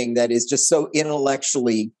other thing that is just so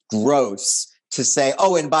intellectually gross to say,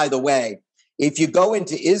 oh, and by the way, if you go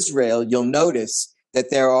into Israel, you'll notice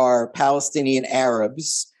that there are Palestinian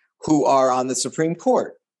Arabs who are on the Supreme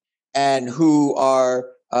Court and who are,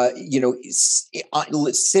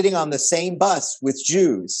 sitting on the same bus with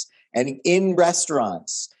Jews and in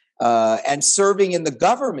restaurants. And serving in the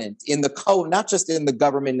government, not just in the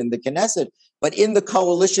government in the Knesset, but in the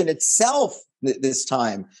coalition itself. This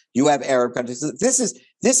time, you have Arab countries. This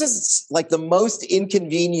is like the most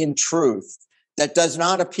inconvenient truth that does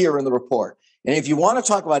not appear in the report. And if you want to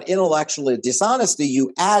talk about intellectual dishonesty,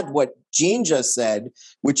 you add what Gene just said,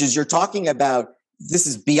 which is you're talking about this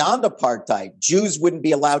is beyond apartheid. Jews wouldn't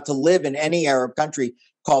be allowed to live in any Arab country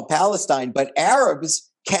called Palestine, but Arabs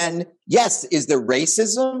can. Yes, is there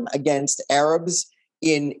racism against Arabs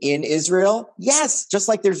in Israel? Yes, just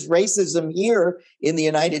like there's racism here in the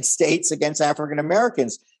United States against African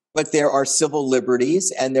Americans. But there are civil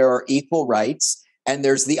liberties and there are equal rights and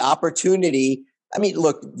there's the opportunity. I mean,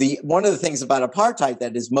 look, one of the things about apartheid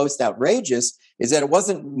that is most outrageous is that it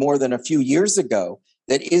wasn't more than a few years ago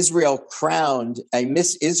that Israel crowned a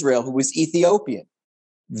Miss Israel who was Ethiopian.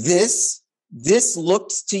 This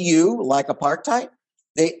looks to you like apartheid?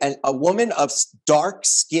 A woman of dark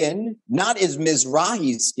skin, not as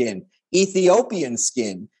Mizrahi skin, Ethiopian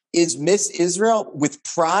skin, is Miss Israel with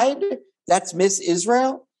pride. That's Miss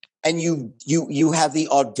Israel. And you have the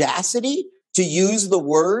audacity to use the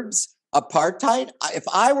words apartheid. If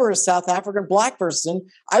I were a South African Black person,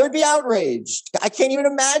 I would be outraged. I can't even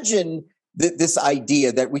imagine this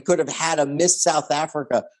idea that we could have had a Miss South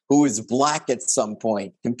Africa who is Black at some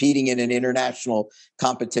point competing in an international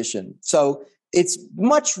competition. So it's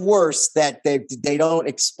much worse that they don't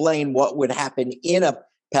explain what would happen in a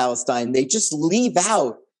Palestine. They just leave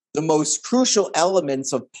out the most crucial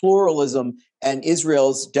elements of pluralism and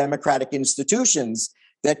Israel's democratic institutions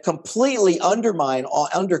that completely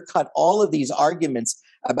undercut all of these arguments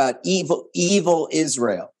about evil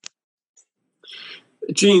Israel.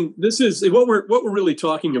 Gene, this is what we're really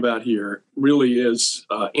talking about here. Really is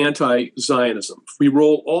anti-Zionism. If we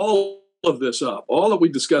roll all of this up, all that we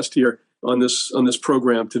discussed here on this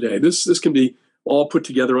program today, this can be all put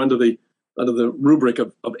together under the rubric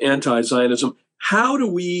of anti-Zionism. How do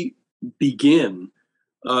we begin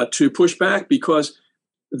to push back? Because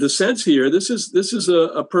the sense here, this is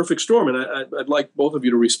a perfect storm, and I'd like both of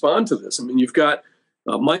you to respond to this. I mean, you've got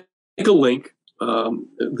Michael Link,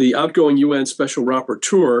 the outgoing UN Special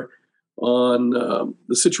Rapporteur on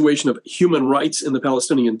the situation of human rights in the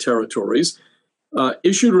Palestinian territories,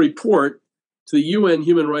 issued a report to the UN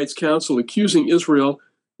Human Rights Council accusing Israel of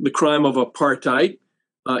the crime of apartheid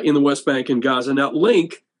in the West Bank and Gaza. Now,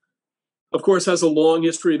 Link of course, has a long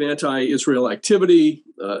history of anti-Israel activity.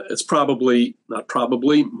 It's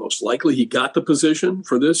most likely he got the position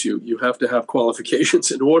for this. You have to have qualifications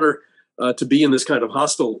in order to be in this kind of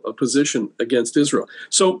hostile position against Israel.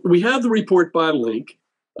 So we have the report by link.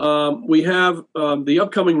 We have the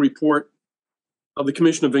upcoming report of the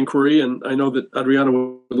Commission of Inquiry, and I know that Adriana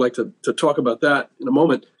would like to talk about that in a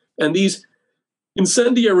moment. And these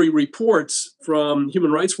incendiary reports from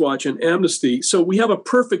Human Rights Watch and Amnesty. So we have a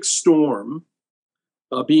perfect storm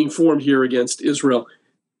being formed here against Israel.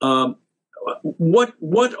 What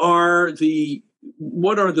are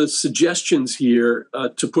the suggestions here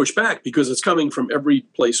to push back? Because it's coming from every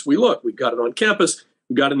place we look. We've got it on campus.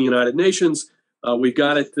 We've got it in the United Nations. We've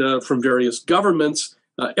got it from various governments.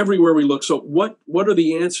 Everywhere we look. So what are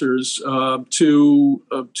the answers to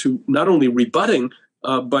not only rebutting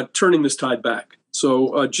but turning this tide back?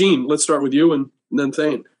 So, Gene, let's start with you and then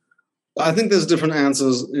Thane. I think there's different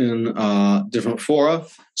answers in different fora.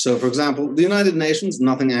 So, for example, the United Nations,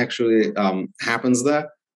 nothing actually happens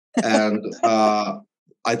there. And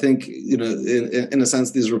I think, in a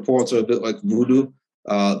sense, these reports are a bit like voodoo.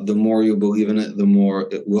 The more you believe in it, the more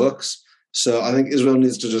it works. So I think Israel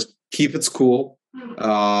needs to just keep its cool,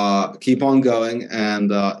 keep on going.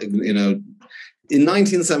 And, in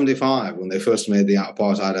 1975, when they first made the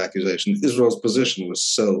apartheid accusation, Israel's position was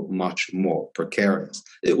so much more precarious.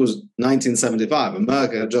 It was 1975.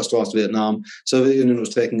 America had just lost Vietnam. Soviet Union was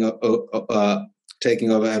taking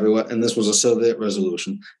over everywhere, and this was a Soviet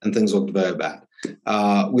resolution, and things looked very bad.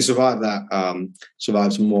 We survived that.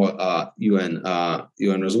 Survived some more UN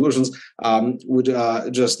resolutions. We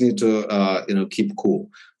just need to keep cool.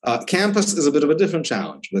 Campus is a bit of a different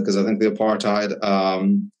challenge because I think the apartheid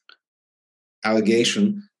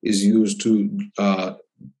allegation is used to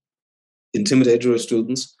intimidate Jewish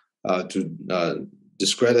students, to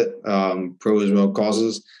discredit pro-Israel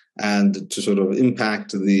causes, and to sort of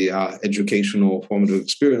impact the educational formative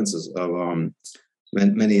experiences of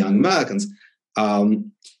many young Americans.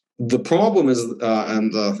 The problem is,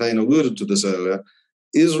 and Thane alluded to this earlier,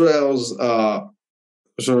 Israel's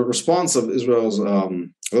sort of response of Israel's,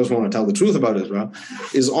 those who want to tell the truth about Israel,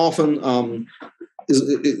 is often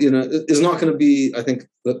is not going to be, I think,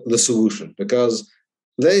 the solution, because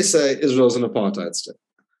they say Israel's an apartheid state.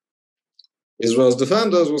 Israel's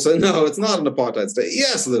defenders will say, no, it's not an apartheid state.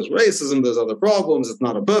 Yes, there's racism, there's other problems, it's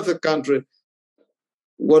not a perfect country.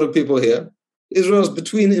 What do people hear? Israel's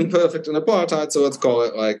between imperfect and apartheid, so let's call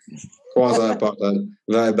it like quasi-apartheid,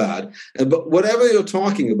 very bad. But whatever you're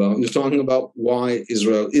talking about why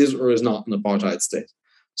Israel is or is not an apartheid state.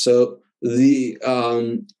 So the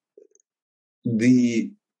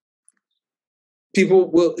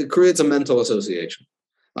people it creates a mental association.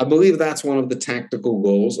 I believe that's one of the tactical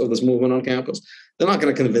goals of this movement on campus. They're not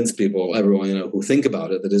going to convince people, everyone who think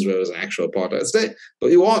about it, that Israel is an actual apartheid state.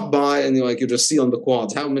 But you walk by and you just see on the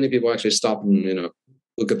quads how many people actually stop and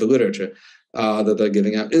look at the literature that they're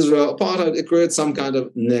giving out. Israel apartheid, it creates some kind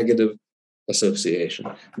of negative association.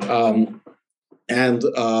 And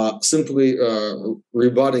simply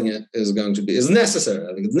rebutting it is necessary.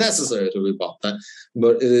 I think it's necessary to rebut that,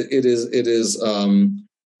 but it is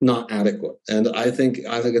not adequate. And I think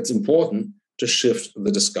it's important to shift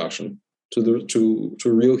the discussion to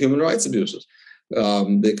real human rights abuses,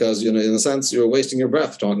 because in a sense you're wasting your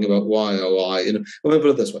breath talking about why. Let me put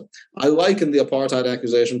it this way: I liken the apartheid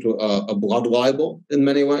accusation to a blood libel in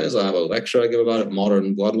many ways. I have a lecture I give about it,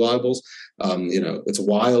 modern blood libels. It's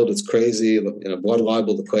wild, it's crazy. Blood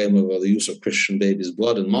libel, the claim of the use of Christian babies'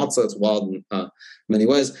 blood in matzah, it's wild in many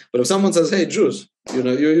ways. But if someone says, "Hey, Jews,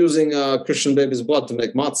 you're using Christian babies' blood to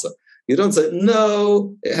make matzah," you don't say,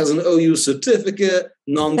 "No, it has an OU certificate,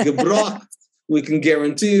 non-gebracht. We can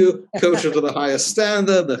guarantee you kosher to the highest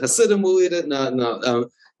standard. The Hasidim will eat it." No.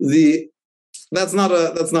 That's not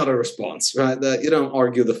a response, right? You don't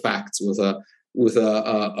argue the facts with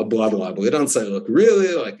a blood libel. You don't say, "Look,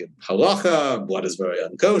 really, like in halacha, blood is very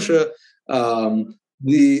unkosher."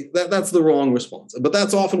 That's the wrong response. But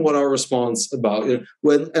that's often what our response about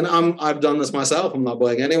I've done this myself. I'm not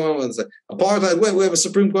blaming anyone. When say apartheid, we have a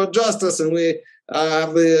Supreme Court justice, and we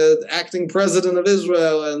have the acting president of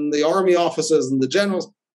Israel, and the army officers and the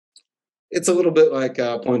generals. It's a little bit like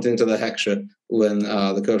pointing to the heksha when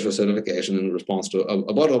the kosher certification in response to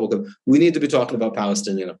a blood libel. We need to be talking about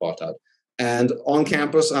Palestinian apartheid. And on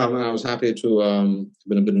campus, I was happy to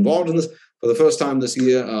have been involved in this. For the first time this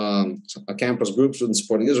year, a campus group, students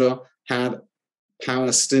supporting Israel, had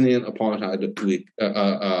Palestinian apartheid week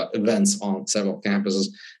events on several campuses.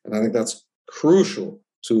 And I think that's crucial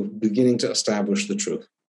to beginning to establish the truth.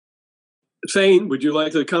 Thane, would you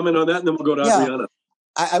like to comment on that? And then we'll go to Adriana.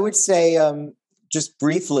 I would say, just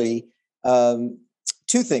briefly,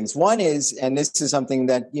 two things. One is, and this is something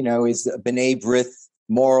that, is a B'nai B'rith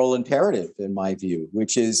moral imperative in my view,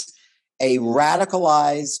 which is a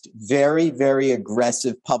radicalized, very, very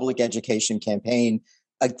aggressive public education campaign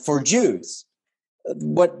for Jews.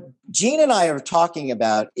 What Gene and I are talking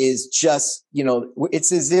about is just,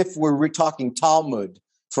 it's as if we're talking Talmud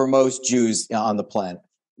for most Jews on the planet.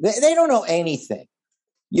 They don't know anything.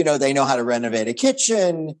 They know how to renovate a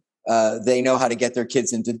kitchen. They know how to get their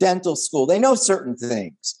kids into dental school. They know certain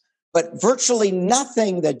things. But virtually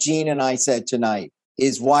nothing that Gene and I said tonight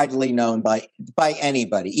is widely known by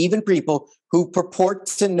anybody, even people who purport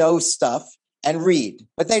to know stuff and read,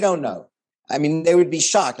 but they don't know. I mean, they would be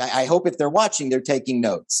shocked. I hope if they're watching, they're taking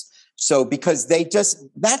notes. So because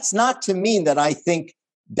that's not to mean that I think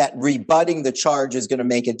that rebutting the charge is going to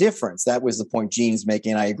make a difference. That was the point Gene's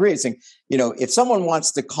making, and I agree. Saying, if someone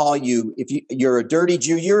wants to call you, if you're a dirty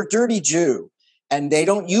Jew, you're a dirty Jew. And they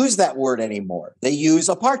don't use that word anymore. They use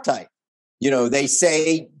apartheid. They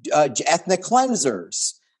say ethnic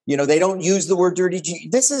cleansers. They don't use the word dirty Jew.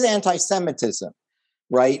 This is anti-Semitism,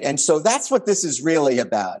 right? And so that's what this is really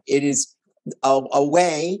about. It is a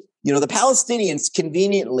way, the Palestinians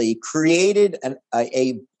conveniently created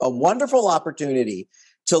a wonderful opportunity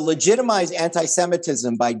to legitimize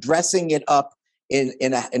anti-Semitism by dressing it up in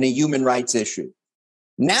a human rights issue.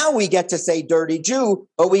 Now we get to say dirty Jew,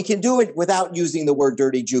 but we can do it without using the word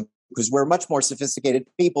dirty Jew because we're much more sophisticated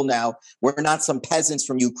people now. We're not some peasants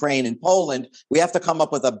from Ukraine and Poland. We have to come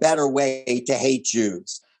up with a better way to hate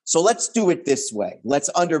Jews. So let's do it this way. Let's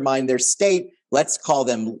undermine their state. Let's call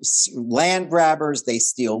them land grabbers. They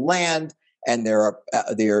steal land, and they're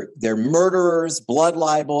murderers. Blood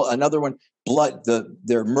libel. Another one.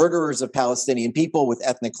 They're murderers of Palestinian people with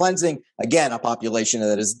ethnic cleansing. Again, a population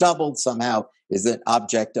that has doubled somehow is an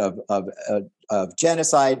object of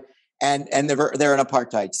genocide, and they're an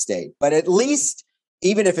apartheid state. But at least,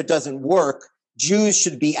 even if it doesn't work, Jews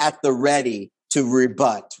should be at the ready to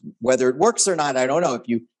rebut. Whether it works or not, I don't know. If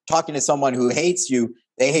you're talking to someone who hates you,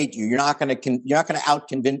 they hate you. You're not going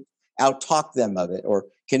to out-talk them of it or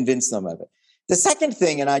convince them of it. The second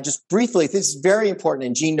thing, and I just briefly, this is very important,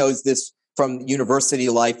 and Gene knows this from university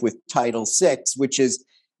life with Title VI, which is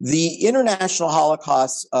the International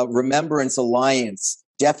Holocaust Remembrance Alliance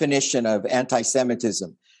definition of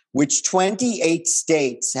anti-Semitism, which 28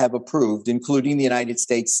 states have approved, including the United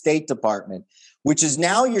States State Department, which is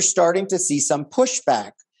now you're starting to see some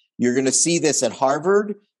pushback. You're going to see this at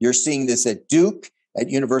Harvard. You're seeing this at Duke, at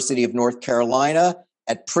University of North Carolina,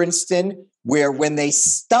 at Princeton, where when they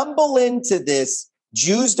stumble into this,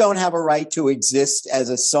 Jews don't have a right to exist as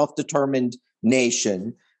a self-determined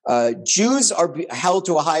nation. Jews are held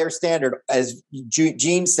to a higher standard, as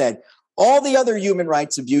Gene said. All the other human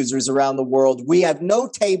rights abusers around the world, we have no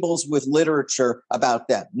tables with literature about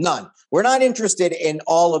them. None. We're not interested in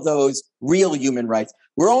all of those real human rights.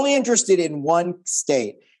 We're only interested in one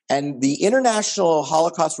state. And the International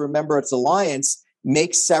Holocaust Remembrance Alliance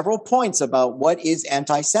makes several points about what is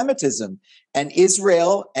anti-Semitism. And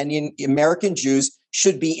Israel and American Jews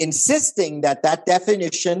should be insisting that that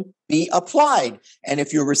definition be applied. And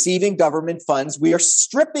if you're receiving government funds, we are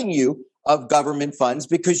stripping you of government funds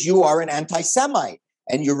because you are an anti-Semite,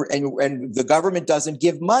 and the government doesn't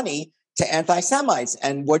give money to anti-Semites.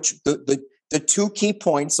 And what the two key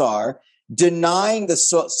points are denying the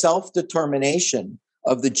self-determination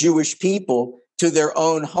of the Jewish people to their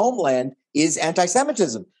own homeland is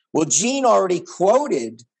anti-Semitism. Well, Gene already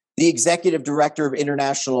quoted the executive director of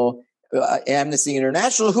Amnesty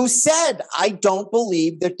International, who said, I don't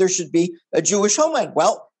believe that there should be a Jewish homeland.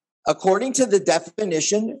 Well, according to the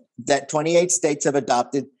definition that 28 states have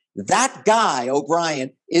adopted, that guy,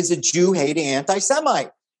 O'Brien, is a Jew-hating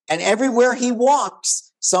anti-Semite. And everywhere he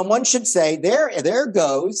walks, someone should say, there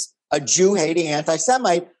goes a Jew-hating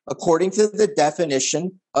anti-Semite, according to the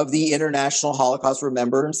definition of the International Holocaust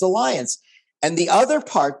Remembrance Alliance. And the other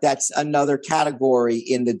part that's another category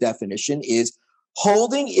in the definition is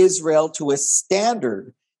holding Israel to a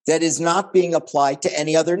standard that is not being applied to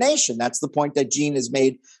any other nation. That's the point that Gene has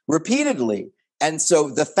made repeatedly. And so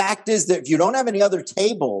the fact is that if you don't have any other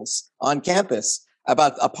tables on campus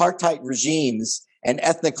about apartheid regimes and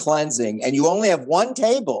ethnic cleansing, and you only have one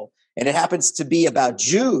table, and it happens to be about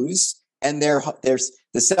Jews and their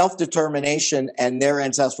the self-determination and their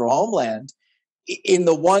ancestral homeland in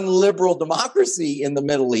the one liberal democracy in the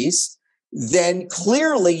Middle East, then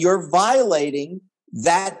clearly you're violating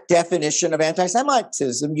that definition of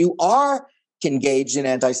anti-Semitism. You are engaged in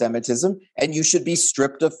anti-Semitism, and you should be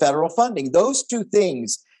stripped of federal funding. Those two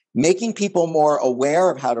things, making people more aware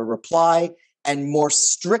of how to reply and more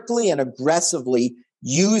strictly and aggressively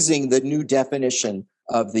using the new definition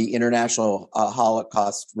of the International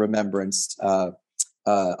Holocaust Remembrance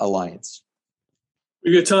Alliance.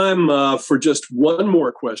 We got time for just one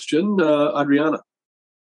more question. Adriana.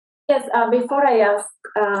 Yes, before I ask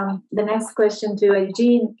the next question to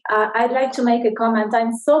Eugene, I'd like to make a comment.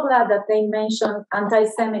 I'm so glad that they mentioned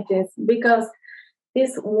anti-Semitism, because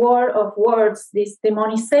this war of words, this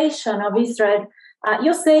demonization of Israel,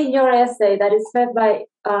 you say in your essay that it's fed by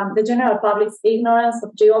the general public's ignorance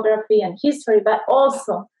of geography and history, but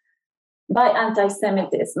also by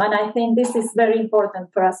anti-Semitism. And I think this is very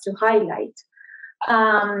important for us to highlight.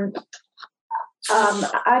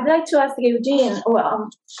 I'd like to ask Eugene,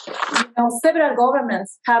 several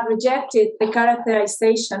governments have rejected the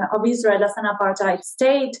characterization of Israel as an apartheid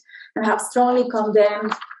state and have strongly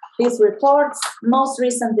condemned these reports. Most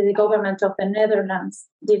recently, the government of the Netherlands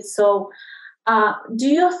did so. Do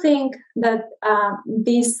you think that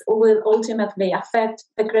this will ultimately affect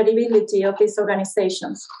the credibility of these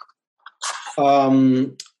organizations?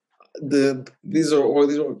 The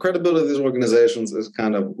credibility of these organizations is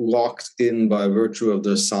kind of locked in by virtue of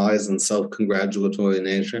their size and self-congratulatory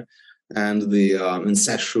nature, and the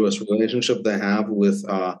incestuous relationship they have with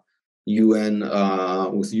UN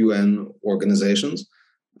organizations,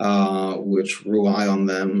 which rely on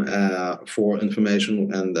them for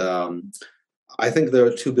information. And I think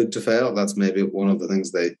they're too big to fail. That's maybe one of the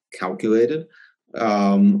things they calculated.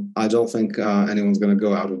 I don't think anyone's going to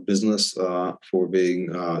go out of business for being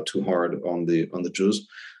too hard on the Jews.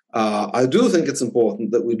 I do think it's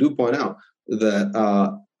important that we do point out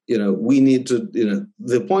that we need to.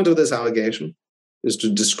 The point of this allegation is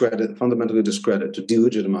to fundamentally discredit, to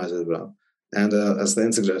delegitimize Israel. And as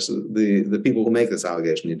Thane suggested, the people who make this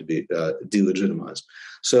allegation need to be delegitimized.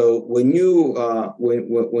 So when you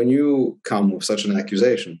come with such an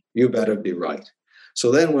accusation, you better be right. So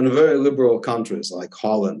then when very liberal countries like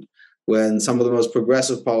Holland, when some of the most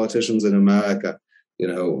progressive politicians in America,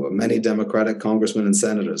 many Democratic congressmen and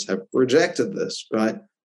senators have rejected this, right?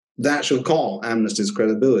 That should call Amnesty's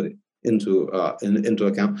credibility into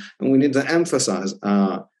account. And we need to emphasize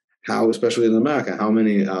how, especially in America, how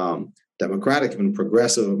many Democratic and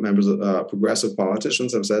progressive members of progressive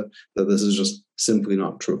politicians have said that this is just simply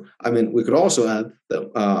not true. I mean, we could also add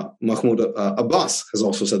that Mahmoud Abbas has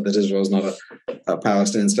also said that Israel is not a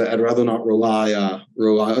Palestinian state. I'd rather not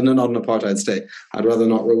not an apartheid state. I'd rather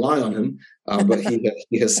not rely on him, but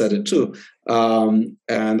he has said it too. And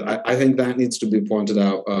I think that needs to be pointed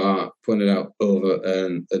out over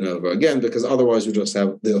and over again, because otherwise you just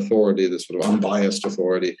have the authority, the sort of unbiased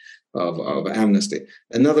authority of Amnesty.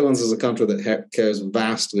 And Netherlands is a country that cares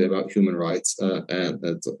vastly about human rights, and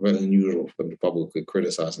it's very unusual for them to publicly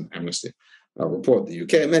criticize an Amnesty report. The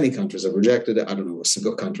UK and many countries have rejected it. I don't know a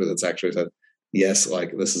single country that's actually said, yes,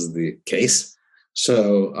 like this is the case.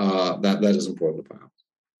 So that is important to point out.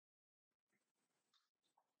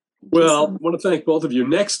 Well, I want to thank both of you.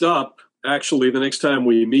 Next up, actually, the next time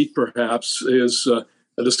we meet, perhaps, is a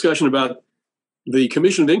discussion about the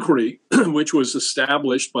Commission of Inquiry, which was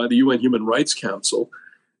established by the UN Human Rights Council.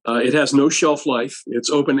 It has no shelf life. It's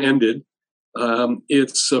open-ended.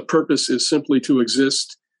 Its purpose is simply to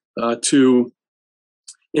exist, to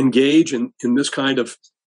engage in this kind of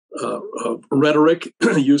rhetoric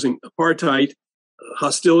using apartheid,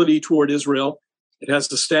 hostility toward Israel. It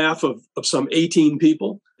has a staff of some 18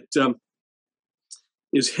 people. It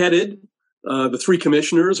is headed. The three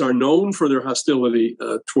commissioners are known for their hostility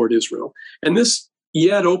toward Israel. And this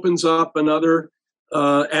yet opens up another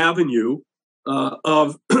avenue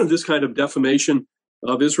of this kind of defamation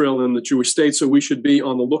of Israel and the Jewish state. So we should be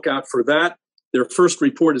on the lookout for that. Their first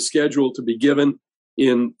report is scheduled to be given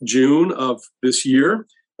in June of this year.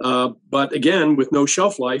 But again, with no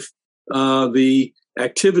shelf life, the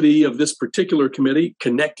activity of this particular committee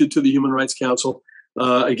connected to the Human Rights Council,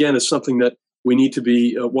 again, is something that we need to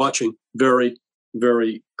be watching very,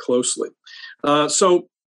 very closely. So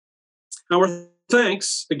our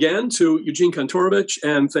thanks again to Eugene Kantorovich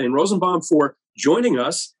and Thane Rosenbaum for joining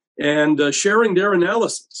us and sharing their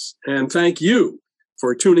analysis. And thank you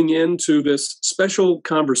for tuning in to this special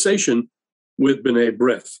conversation with B'nai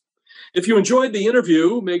B'rith. If you enjoyed the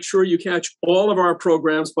interview, make sure you catch all of our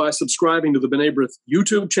programs by subscribing to the B'nai B'rith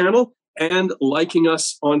YouTube channel and liking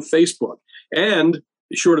us on Facebook. And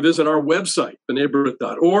be sure to visit our website,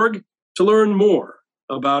 b'naibrith.org, to learn more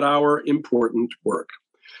about our important work.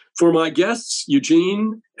 For my guests,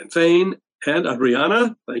 Eugene and Thane and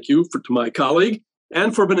Adriana, thank you to my colleague.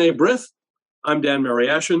 And for B'nai B'rith, I'm Dan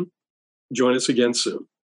Mariashin. Join us again soon.